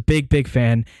 I was a big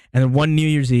fan. And then one New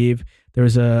Year's Eve, there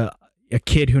was a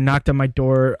kid who knocked on my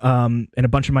door, and a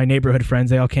bunch of my neighborhood friends,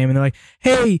 they all came and they're like,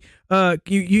 hey,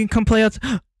 you can come play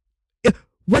outside.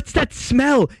 What's that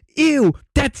smell? Ew,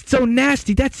 that's so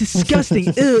nasty. That's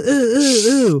disgusting.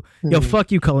 Ew. Yo,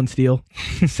 fuck you, Cullen Steele.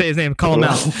 Say his name, call him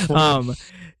out.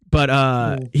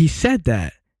 But he said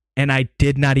that, and I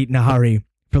did not eat nahari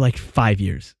for like 5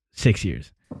 years, 6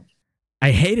 years.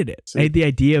 I hated it. I hate the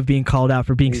idea of being called out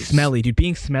for being smelly. Dude,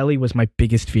 being smelly was my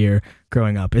biggest fear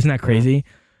growing up. Isn't that crazy?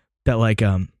 That like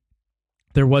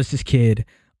there was this kid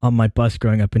on my bus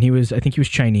growing up, and I think he was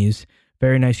Chinese.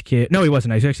 Very nice kid. No, he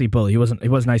wasn't nice. He was actually a bully. He wasn't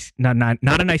nice. Not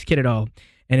a nice kid at all.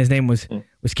 And his name was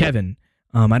Kevin.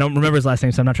 I don't remember his last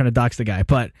name, so I'm not trying to dox the guy.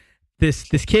 But this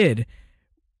kid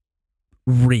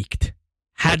reeked.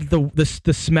 Had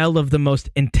the smell of the most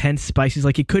intense spices.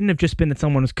 Like, it couldn't have just been that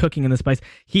someone was cooking in the spice.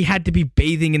 He had to be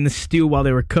bathing in the stew while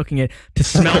they were cooking it to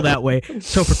smell that way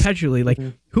so perpetually. Like,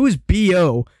 whose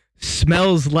BO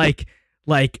smells like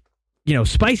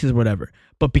spices or whatever?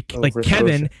 But like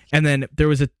Kevin, and then there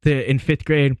was in 5th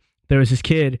grade, there was this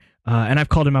kid, and I've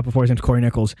called him out before. His name's Corey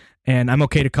Nichols, and I'm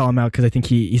okay to call him out because I think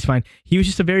he's fine. He was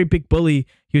just a very big bully.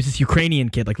 He was this Ukrainian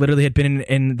kid, like literally had been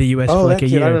in the U.S. for like a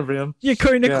year. I remember him. Yeah,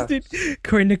 Corey Nichols, dude.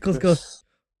 Corey Nichols goes,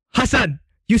 Hassan,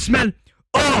 you smell,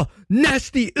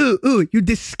 nasty, ooh, you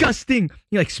disgusting.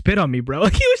 He like spit on me, bro.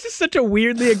 Like, he was just such a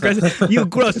weirdly aggressive, you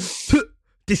gross,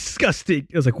 disgusting.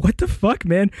 I was like, what the fuck,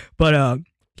 man? But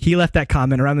he left that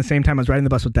comment around the same time I was riding the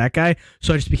bus with that guy.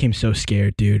 So I just became so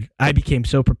scared, dude. I became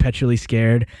so perpetually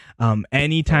scared.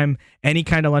 Anytime, any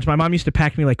kind of lunch, my mom used to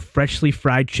pack me like freshly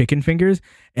fried chicken fingers,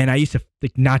 and I used to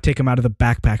like not take them out of the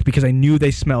backpack because I knew they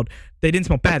didn't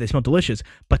smell bad. They smelled delicious,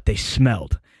 but they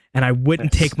smelled. And I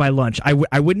wouldn't take my lunch.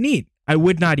 I wouldn't eat. I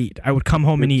would not eat. I would come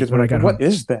home and eat when I got home. What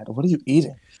is that? What are you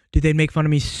eating? Dude, they'd make fun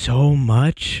of me so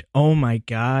much. Oh my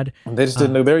God. And they just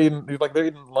didn't know. They're eating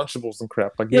Lunchables and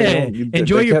crap. Like,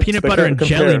 enjoy your peanut butter and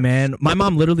jelly, man. My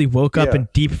mom literally woke up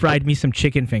and deep fried me some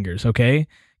chicken fingers, okay?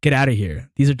 Get out of here.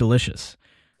 These are delicious.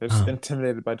 They're just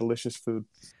intimidated by delicious food.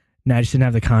 No, I just didn't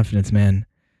have the confidence, man.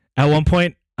 At one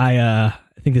point, I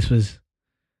think this was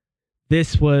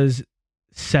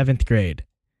 7th grade.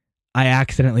 I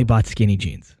accidentally bought skinny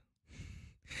jeans.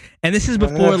 And this is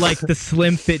before like the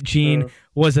slim fit jean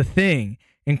was a thing.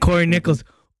 And Corey Nichols,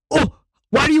 oh,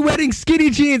 why are you wearing skinny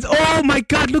jeans? Oh my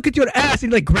God, look at your ass.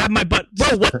 And he like grabbed my butt.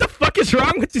 Bro, what the fuck is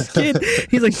wrong with this kid?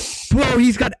 He's like, bro,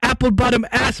 he's got apple bottom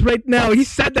ass right now. He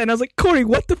said that. And I was like, Corey,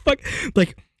 what the fuck?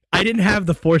 Like, I didn't have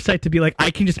the foresight to be like,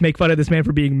 I can just make fun of this man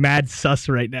for being mad sus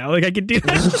right now. Like I could do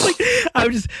that.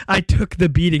 Like I took the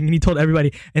beating and he told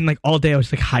everybody. And like all day I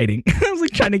was like hiding. I was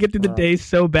like trying to get through the day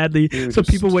so badly so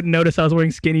people wouldn't notice I was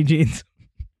wearing skinny jeans.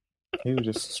 He was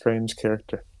just a strange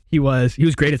character. He was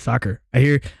great at soccer. I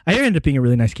hear he ended up being a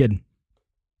really nice kid.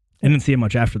 I didn't see him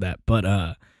much after that, but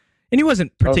and he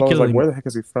wasn't particularly. I was like, where the heck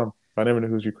is he from? I never knew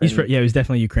he was Ukrainian. He was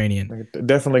definitely Ukrainian. Like,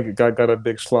 definitely got a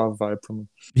big Slav vibe from him.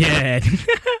 Yeah.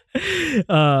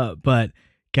 But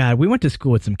God, we went to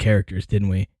school with some characters, didn't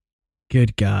we?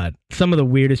 Good God, some of the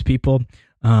weirdest people.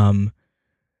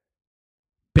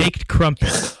 Baked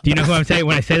Crumpet. Do you know who I'm saying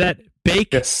when I say that?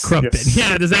 Baked Crumpet. Yes.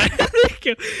 Yeah, does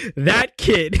that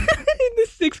kid in the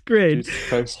 6th grade?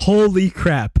 Holy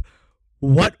crap!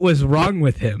 What was wrong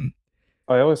with him?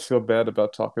 I always feel bad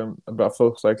about talking about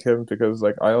folks like him because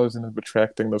like I always end up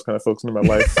attracting those kind of folks into my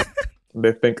life.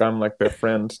 They think I'm like their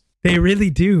friend. They really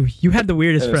do. You had the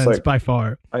weirdest friends like, by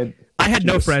far. I had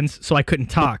no friends, so I couldn't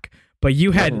talk. But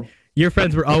you had your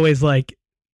friends were always like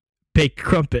Baked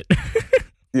Crumpet.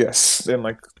 Yes, and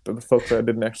like the folks that I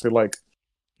didn't actually like.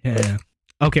 Yeah.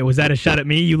 Okay, was that a shot at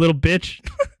me, you little bitch?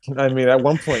 I mean, at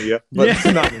one point, yeah, but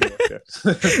not anymore.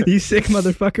 Yeah. You sick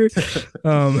motherfucker.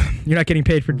 You're not getting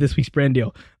paid for this week's brand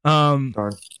deal.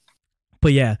 Darn.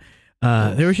 But yeah,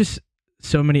 there was just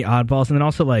so many oddballs, and then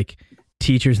also like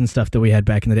teachers and stuff that we had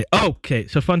back in the day. Oh, okay,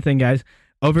 so fun thing, guys.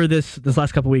 Over this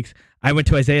last couple weeks, I went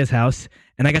to Isaiah's house,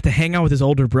 and I got to hang out with his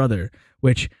older brother,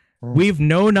 which we've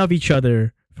known of each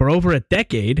other for over a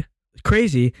decade.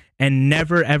 Crazy, and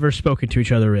never ever spoken to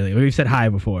each other really. We've said hi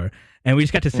before, and we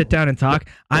just got to sit down and talk.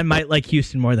 I might like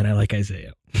Houston more than I like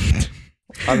Isaiah.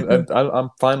 I'm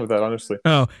fine with that, honestly.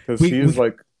 Oh, because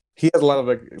he has a lot of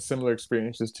like similar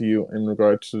experiences to you in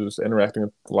regard to just interacting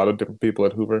with a lot of different people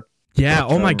at Hoover. Yeah.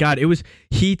 Oh my God,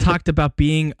 he talked about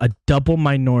being a double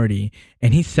minority,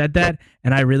 and he said that,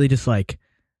 and I really just like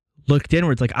looked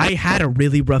inwards. Like I had a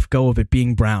really rough go of it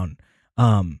being brown,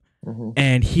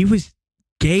 and he was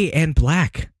gay and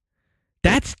black.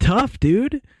 That's tough,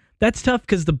 dude. That's tough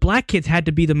because the black kids had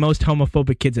to be the most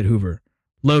homophobic kids at Hoover.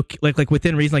 Like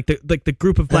within reason, like the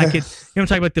group of black kids. You know, I'm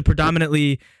talking about the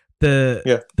predominantly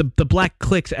the black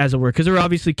cliques, as it were, because there were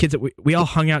obviously kids that we all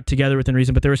hung out together within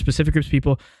reason, but there were specific groups of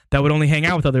people that would only hang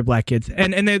out with other black kids,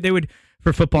 and they would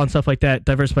for football and stuff like that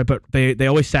diversify, but they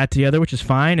always sat together, which is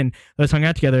fine, and they always hung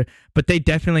out together. But they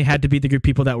definitely had to be the group of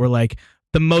people that were like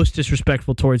the most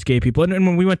disrespectful towards gay people. And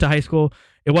when we went to high school,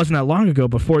 it wasn't that long ago,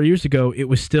 but 4 years ago, it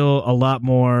was still a lot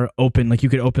more open. Like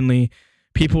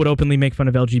people would openly make fun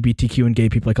of LGBTQ and gay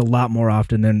people like a lot more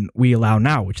often than we allow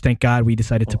now, which thank God we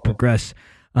decided to progress.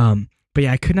 But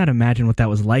yeah, I could not imagine what that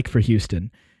was like for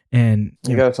Houston. And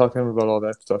you got to talk to him about all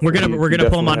that stuff. We're gonna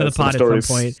pull him onto the pod at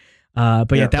some point.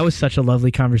 But yeah, that was such a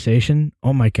lovely conversation.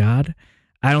 Oh my God.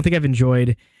 I don't think I've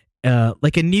enjoyed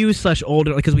like a new /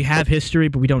 older, because we have history,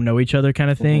 but we don't know each other kind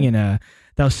of thing. And that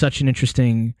was such an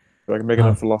interesting, like making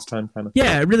up for lost time kind of.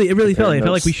 Yeah, it really felt. It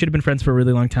felt like we should have been friends for a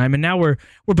really long time, and now we're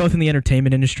both in the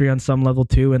entertainment industry on some level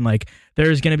too. And like,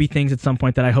 there's going to be things at some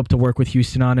point that I hope to work with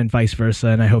Houston on, and vice versa.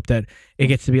 And I hope that it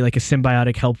gets to be like a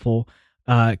symbiotic, helpful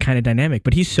kind of dynamic.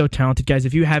 But he's so talented, guys.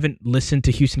 If you haven't listened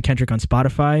to Houston Kendrick on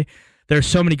Spotify, there are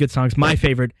so many good songs. My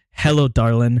favorite, "Hello,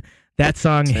 Darlin'." That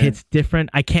song hits different.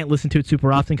 I can't listen to it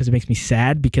super often because it makes me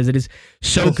sad, because it is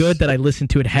so good that I listen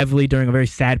to it heavily during a very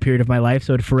sad period of my life.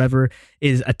 So it forever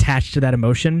is attached to that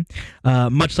emotion.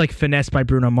 Much like "Finesse" by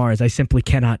Bruno Mars, I simply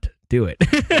cannot do it.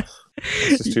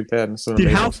 It's just too bad. Dude,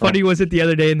 how funny was it the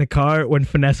other day in the car when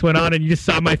 "Finesse" went on and you just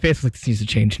saw my face? Like, this needs to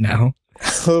change now. I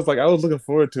was looking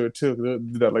forward to it too.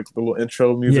 That like the little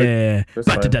intro music. Yeah.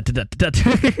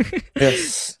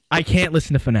 Yes. I can't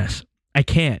listen to "Finesse." I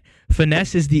can't.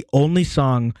 "Finesse" is the only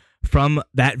song from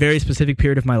that very specific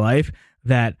period of my life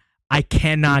that I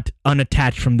cannot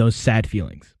unattach from those sad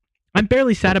feelings. I'm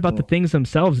barely sad about the things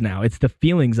themselves now. It's the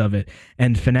feelings of it.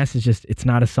 And "Finesse" is just, it's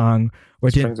not a song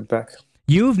where it brings it back.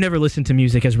 You've never listened to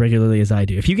music as regularly as I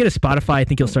do. If you get a Spotify, I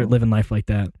think you'll start living life like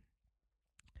that.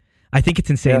 I think it's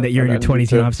insane that you're in your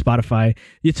 20s, you don't have Spotify.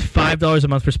 It's $5 a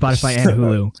month for Spotify and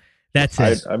Hulu. That's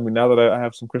it. I mean, now that I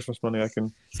have some Christmas money, I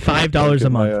can $5 a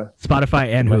month. Spotify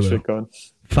and Hulu.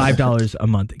 $5 a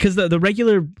month. Because the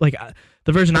regular, like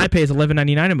the version I pay is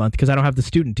 $11.99 a month because I don't have the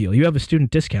student deal. You have a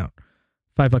student discount,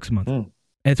 $5 a month, and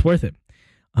it's worth it.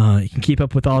 You can keep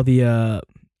up with all the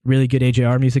really good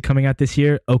AJR music coming out this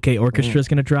year. OK Orchestra is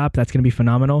going to drop. That's going to be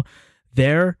phenomenal.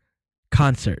 Their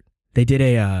concert, they did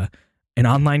an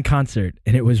online concert,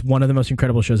 and it was one of the most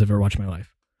incredible shows I've ever watched in my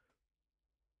life.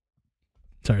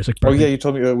 Sorry, it's like oh yeah, you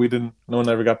told me no one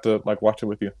ever got to like watch it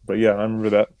with you, but yeah, I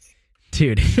remember that,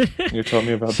 dude. You told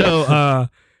me about that. So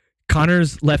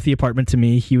Connor's left the apartment to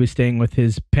me. He was staying with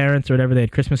his parents or whatever. They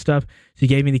had Christmas stuff, so he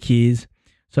gave me the keys.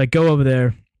 So I go over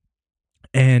there,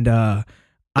 and I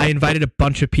invited a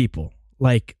bunch of people,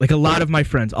 like a lot of my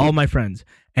friends, all my friends,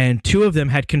 and 2 of them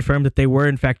had confirmed that they were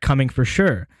in fact coming for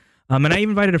sure. And I even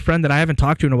invited a friend that I haven't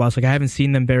talked to in a while, so like I haven't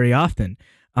seen them very often.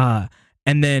 And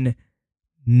then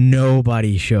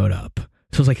nobody showed up.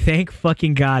 So I was like, thank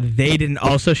fucking God they didn't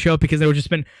also show up, because there would just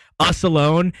been us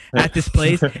alone at this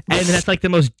place. And that's like the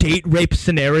most date rape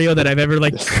scenario that I've ever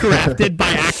like crafted by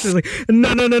accident. Like,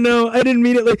 no, I didn't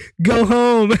mean it. Like, go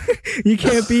home. You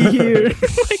can't be here.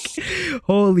 Like,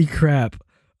 holy crap.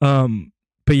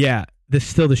 But yeah,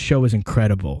 the show is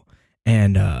incredible.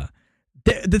 And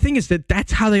the thing is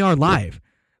that's how they are live.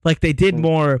 Like, they did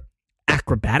more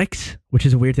acrobatics, which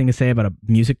is a weird thing to say about a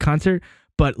music concert,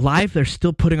 but live they're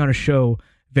still putting on a show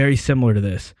very similar to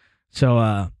this. So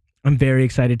I'm very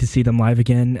excited to see them live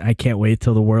again. I can't wait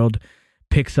till the world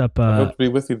picks up. I hope to be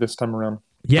with you this time around.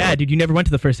 Yeah, dude, you never went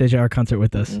to the first AJR concert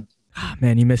with us. Oh,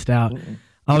 man, you missed out.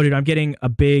 Oh, dude, I'm getting a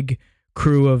big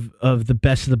crew of the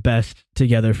best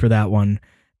together for that one.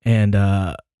 And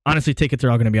honestly, tickets are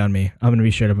all going to be on me. I'm going to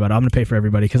be straight up about it. I'm going to pay for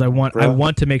everybody, because I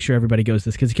want to make sure everybody goes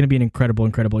this, because it's going to be an incredible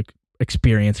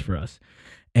experience for us.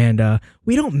 And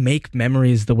we don't make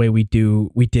memories the way we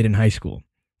did in high school.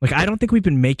 Like, I don't think we've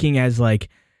been making as like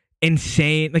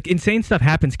insane stuff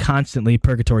happens constantly,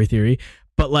 purgatory theory,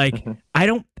 but like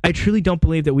I truly don't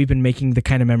believe that we've been making the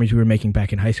kind of memories we were making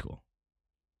back in high school.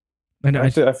 And I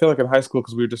feel like in high school,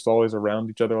 because we were just always around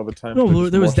each other all the time. No,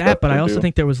 there was that, but I also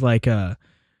think there was like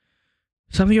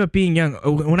something about being young.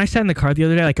 When I sat in the car the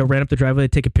other day, like I ran up the driveway to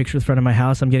take a picture of the front of my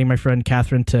house. I'm getting my friend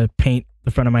Catherine to paint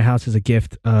the front of my house as a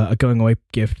gift, a going away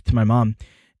gift to my mom.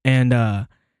 And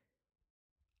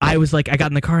I was like, I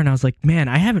got in the car and I was like, man,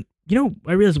 I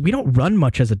realized we don't run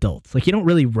much as adults. Like, you don't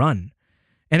really run.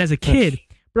 And as a kid,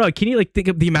 bro, can you like think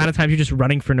of the amount of times you're just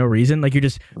running for no reason? Like, you're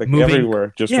just like moving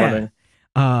everywhere, just running.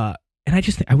 And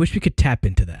I wish we could tap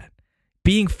into that.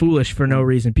 Being foolish for no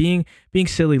reason, being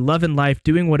silly, loving life,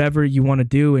 doing whatever you want to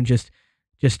do, and just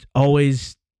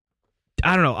always,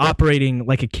 I don't know, operating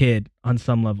like a kid on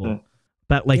some level,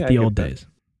 but like the old days.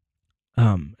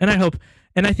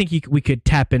 And I think we could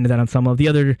tap into that on some level. The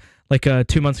other, like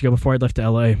 2 months ago, before I left to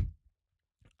LA,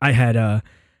 I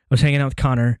was hanging out with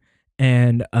Connor,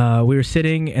 and we were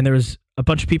sitting, and there was a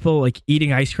bunch of people like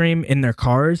eating ice cream in their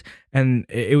cars, and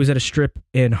it was at a strip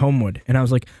in Homewood. And I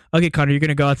was like, okay, Connor, you're going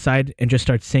to go outside and just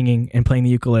start singing and playing the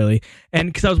ukulele. And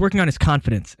because I was working on his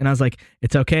confidence, and I was like,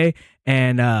 it's okay.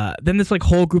 And then this like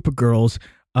whole group of girls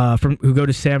who go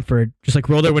to Samford just like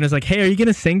roll their windows like, hey, are you going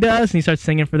to sing to us? And he starts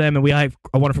singing for them, and we have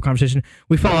a wonderful conversation.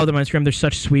 We follow them on Instagram. They're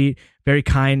such sweet, very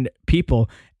kind people.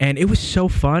 And it was so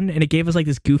fun, and it gave us like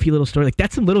this goofy little story. Like,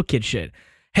 that's some little kid shit.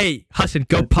 Hey, Hassan,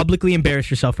 go publicly embarrass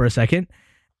yourself for a second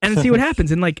and see what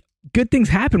happens. And like, good things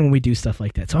happen when we do stuff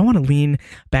like that. So I want to lean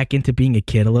back into being a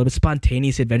kid, a little bit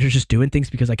spontaneous adventures, just doing things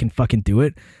because I can fucking do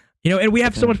it, and we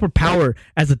have so much more power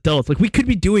as adults. Like, we could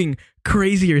be doing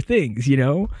crazier things,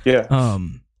 Yeah.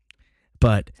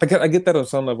 But I get that on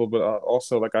some level, but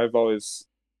also like I've always,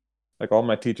 like all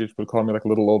my teachers would call me like a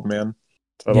little old man.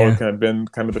 So I've always kind of been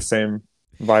kind of the same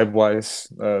vibe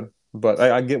wise. But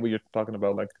I get what you're talking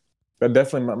about. Like,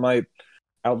 definitely my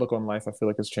outlook on life, I feel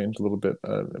like, has changed a little bit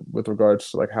with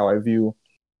regards to like how I view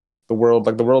the world.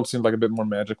 Like, the world seemed like a bit more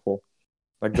magical.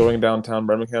 Like, going downtown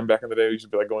Birmingham back in the day used to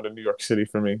be like going to New York City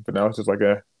for me, but now it's just like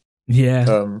I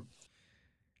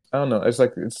don't know. It's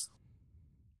like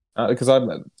because I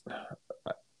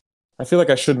feel like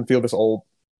I shouldn't feel this old,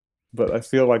 but I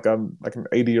feel like I'm like an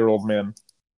 80-year-old man.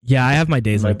 Yeah, I have my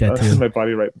days like that too. My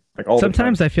body, right? Like all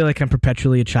sometimes the time. I feel like I'm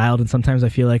perpetually a child, and sometimes I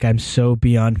feel like I'm so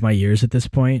beyond my years at this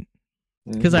point.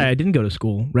 Because I didn't go to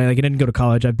school, right? Like, I didn't go to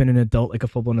college. I've been an adult, like a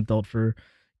full-blown adult, for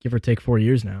give or take 4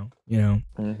 years now.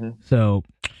 So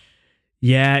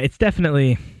yeah, it's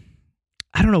definitely.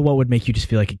 I don't know what would make you just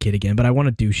feel like a kid again, but I want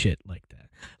to do shit like that.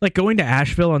 Like, going to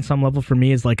Asheville on some level for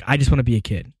me is like, I just want to be a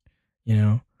kid.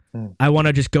 I want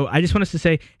to just go. I just want us to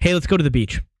say, hey, let's go to the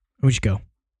beach. And we just go.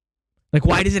 Like,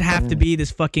 why does it have to be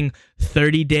this fucking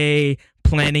 30-day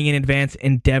planning in advance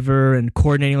endeavor and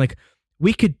coordinating? Like,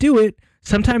 we could do it.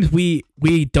 Sometimes we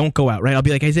don't go out, right? I'll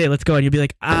be like, Isaiah, let's go. And you'll be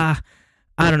like, I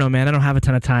don't know, man. I don't have a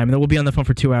ton of time. And then we'll be on the phone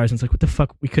for 2 hours. And it's like, what the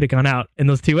fuck? We could have gone out in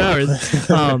those 2 hours.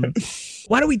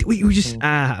 Why do we just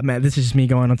man, this is just me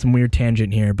going on some weird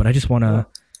tangent here, but I just want to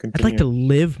I'd like to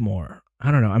live more. I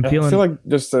don't know. I feel like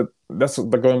just that's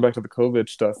like going back to the COVID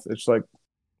stuff. It's like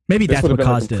maybe that's what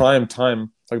caused it. Prime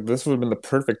time. Like this would have been the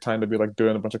perfect time to be like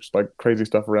doing a bunch of like crazy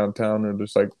stuff around town or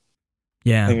just like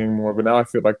hanging more. But now I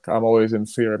feel like I'm always in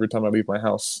fear every time I leave my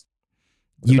house.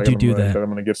 You do that. That I'm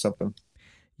gonna get something.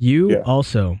 You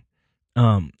also,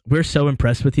 we're so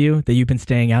impressed with you that you've been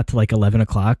staying out to like 11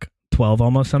 o'clock, 12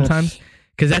 almost sometimes.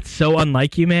 Because that's so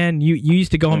unlike you, man. You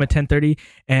used to go home at 10:30,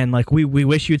 and like we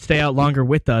wish you'd stay out longer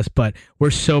with us, but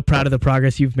we're so proud of the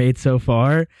progress you've made so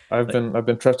far. I've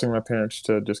been trusting my parents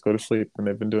to just go to sleep, and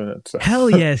they've been doing it. So. Hell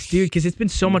yes, dude! Because it's been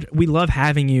so much. We love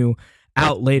having you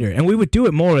out later, and we would do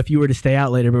it more if you were to stay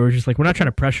out later. But we're just like, we're not trying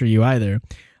to pressure you either.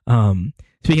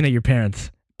 Speaking of your parents,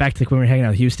 back to like when we were hanging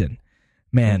out in Houston,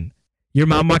 man. Your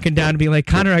mom walking down and being like,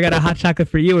 Connor, I got a hot chocolate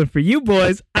for you. And for you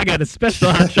boys, I got a special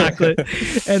hot chocolate.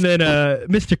 And then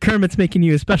Mr. Kermit's making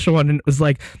you a special one. And it was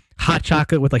like hot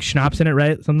chocolate with like schnapps in it,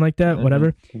 right? Something like that,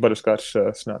 whatever. Butterscotch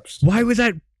schnapps. Why was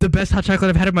that the best hot chocolate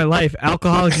I've had in my life?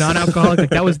 Alcoholic, non-alcoholic. Like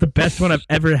that was the best one I've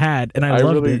ever had. And I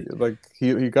loved it. Like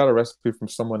he got a recipe from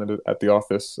someone at the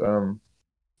office.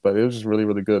 But it was just really,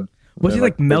 really good. Was he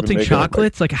like melting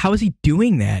chocolates? Like how is he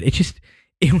doing that?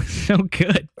 It was so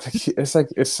good.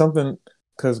 It's something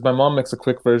because my mom makes a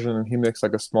quick version and he makes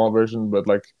like a small version, but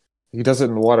like he does it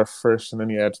in water first and then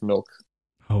he adds milk.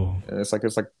 Oh, and it's like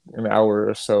an hour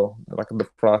or so, like in the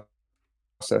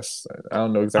process. I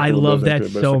don't know exactly. I love that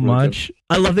so much.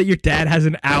 I love that your dad has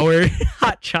an hour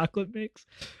hot chocolate mix.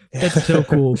 That's so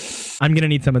cool. I'm gonna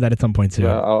need some of that at some point too.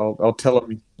 Yeah, I'll tell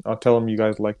him. I'll tell him you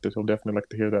guys liked it. He'll definitely like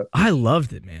to hear that. I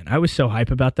loved it, man. I was so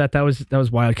hype about that. That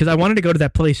was wild because I wanted to go to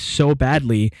that place so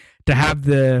badly to have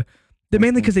the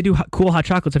mainly because they do cool hot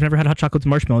chocolates. I've never had hot chocolates with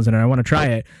marshmallows in it. I want to try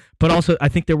it, but also I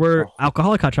think there were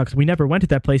alcoholic hot chocolates. We never went to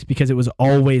that place because it was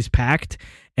always packed.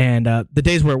 And the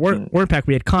days where it weren't packed,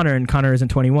 we had Connor, and Connor isn't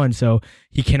 21, so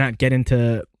he cannot get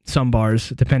into some bars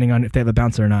depending on if they have a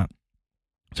bouncer or not.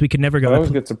 So we could never go. I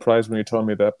always get surprised when you tell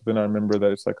me that, but then I remember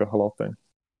that it's like a halal thing.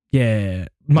 Yeah,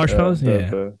 marshmallows.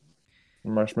 The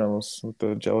marshmallows with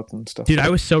the gelatin stuff. Dude, I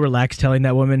was so relaxed telling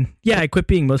that woman, "Yeah, I quit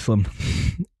being Muslim."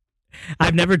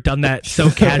 I've never done that so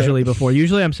casually before.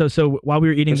 Usually, I'm so. While we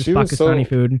were eating this Pakistani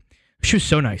food, she was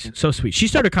so nice, so sweet. She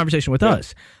started a conversation with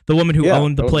us, the woman who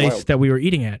owned the place that we were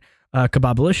eating at,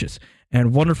 Kebabalicious.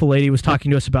 And wonderful lady was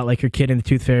talking to us about like her kid and the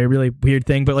tooth fairy, really weird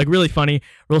thing, but like really funny,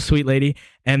 real sweet lady.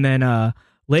 And then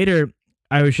later,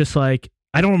 I was just like,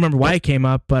 I don't remember why it came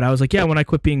up, but I was like, yeah, when I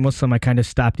quit being Muslim, I kind of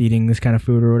stopped eating this kind of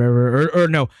food or whatever. Or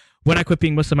no, when I quit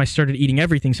being Muslim, I started eating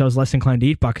everything, so I was less inclined to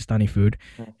eat Pakistani food.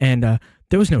 And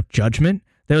there was no judgment.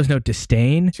 There was no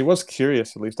disdain. She was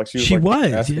curious, at least. Like she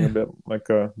was asking a bit, like,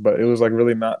 but it was like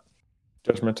really not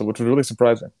judgmental, which was really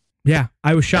surprising. Yeah,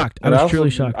 I was shocked. I was truly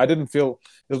shocked. I didn't feel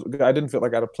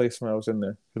like out of place when I was in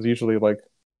there because usually like.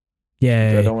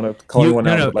 Yeah, I don't want to call anyone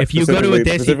out. No, like, if you go to a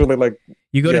Desi, like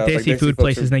you go to Desi food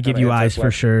places and they give you eyes for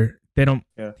sure. They don't.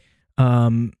 Yeah.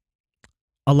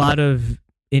 A lot of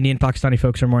Indian Pakistani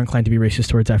folks are more inclined to be racist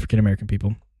towards African American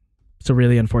people. It's a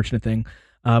really unfortunate thing,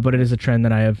 but it is a trend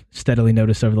that I have steadily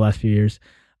noticed over the last few years.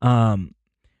 But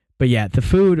yeah, the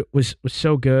food was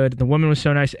so good. The woman was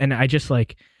so nice, and I just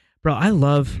like, bro,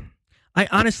 I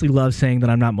honestly love saying that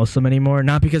I'm not Muslim anymore,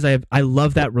 not because I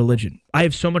love that religion. I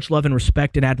have so much love and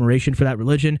respect and admiration for that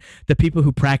religion, the people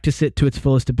who practice it to its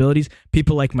fullest abilities,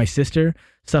 people like my sister,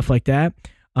 stuff like that.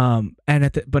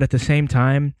 But at the same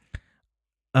time,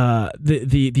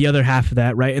 the other half of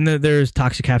that, right? And there's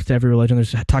toxic half to every religion,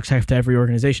 there's toxic half to every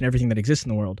organization, everything that exists in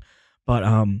the world. But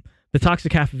the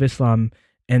toxic half of Islam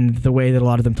and the way that a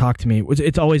lot of them talk to me,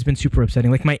 it's always been super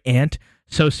upsetting. Like my aunt,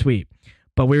 so sweet.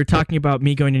 But we were talking about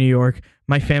me going to New York.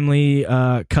 My family,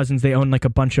 cousins, they own like a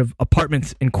bunch of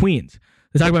apartments in Queens.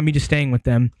 They talk about me just staying with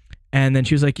them. And then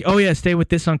she was like, oh yeah, stay with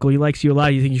this uncle. He likes you a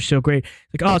lot. You think you're so great.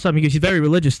 Like, oh, something. He's very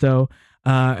religious though.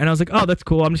 And I was like, oh, that's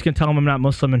cool. I'm just going to tell him I'm not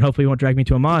Muslim and hopefully he won't drag me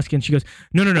to a mosque. And she goes,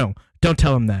 no. Don't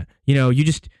tell him that. You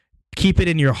just keep it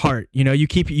in your heart. You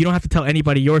don't have to tell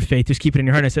anybody your faith. Just keep it in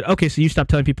your heart. And I said, okay, so you stop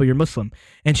telling people you're Muslim.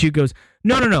 And she goes,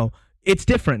 no. It's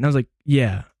different. And I was like,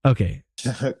 yeah, okay.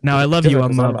 Now I love you,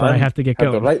 but I have to get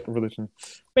going. The right religion,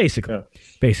 basically.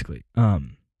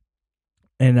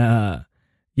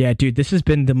 Yeah, dude, this has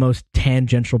been the most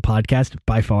tangential podcast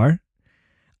by far.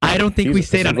 I don't think we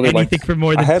stayed on really anything for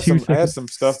more than 2 seconds. I had some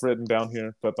stuff written down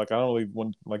here, but like I don't really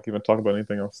want like even talk about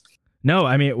anything else. No,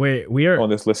 I mean we are on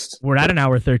this list. We're at an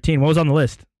hour 13. What was on the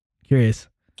list? Curious.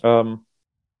 I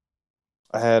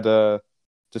had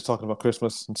just talking about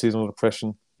Christmas and seasonal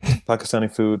depression,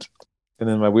 Pakistani food. and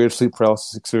then my weird sleep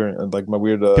paralysis experience, and like my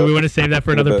weird. Do we want to save that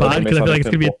for another pod? Because I feel like it's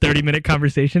gonna be a 30-minute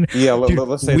conversation. Yeah, Dude,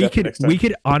 let's say that next time. We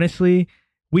could honestly,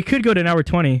 we could go to an hour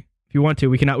 20 if you want to.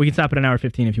 We can stop at an hour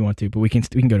 15 if you want to, but we can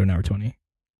go to an hour 20.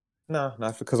 No,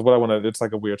 not because what I want to. It's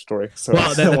like a weird story. So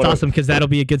well, that's awesome because that'll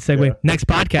be a good segue. Yeah. Next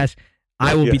podcast,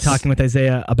 I will be talking with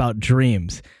Isaiah about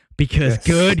dreams. Because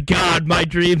good God, my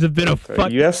dreams have been a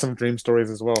fuck. You have some dream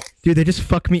stories as well, dude. They just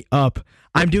fuck me up.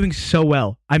 I'm doing so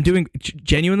well. I'm doing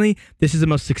genuinely. This is the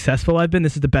most successful I've been.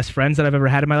 This is the best friends that I've ever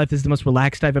had in my life. This is the most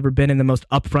relaxed I've ever been, and the most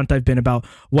upfront I've been about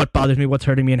what bothers me, what's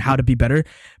hurting me, and how to be better.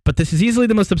 But this is easily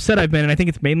the most upset I've been, and I think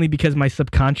it's mainly because my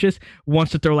subconscious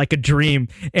wants to throw like a dream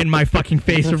in my fucking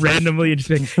face randomly and just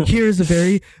be like, here's a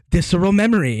very visceral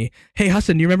memory. Hey,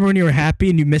 Hassan, do you remember when you were happy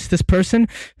and you missed this person?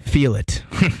 Feel it.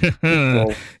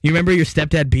 You remember your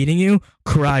stepdad beating you?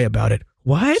 Cry about it.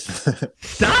 What?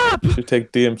 Stop! You should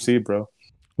take DMC, bro.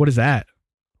 What is that?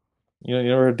 You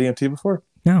never heard DMT before?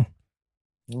 No.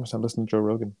 You must not listen to Joe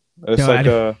Rogan. It's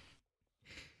no,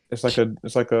 it's like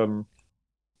a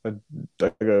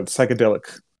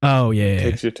psychedelic. Oh yeah.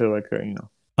 Takes you to like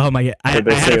Oh my God! I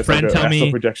had a friend tell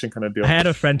me projection kind of deal. I had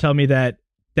a friend tell me that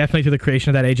definitely through the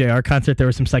creation of that AJR concert, there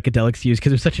were some psychedelics used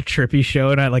because it was such a trippy show,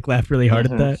 and I like laughed really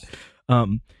hard at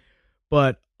that.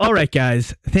 But all right,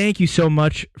 guys, thank you so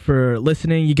much for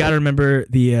listening. You got to remember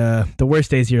the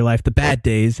worst days of your life, the bad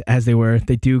days as they were.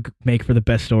 They do make for the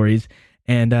best stories.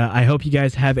 And I hope you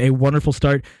guys have a wonderful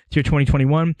start to your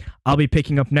 2021. I'll be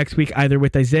picking up next week either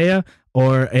with Isaiah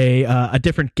or a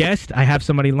different guest. I have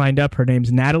somebody lined up. Her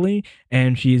name's Natalie,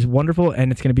 and she's wonderful,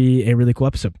 and it's going to be a really cool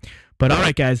episode. But all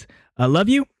right, guys, I love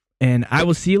you, and I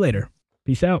will see you later.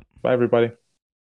 Peace out. Bye, everybody.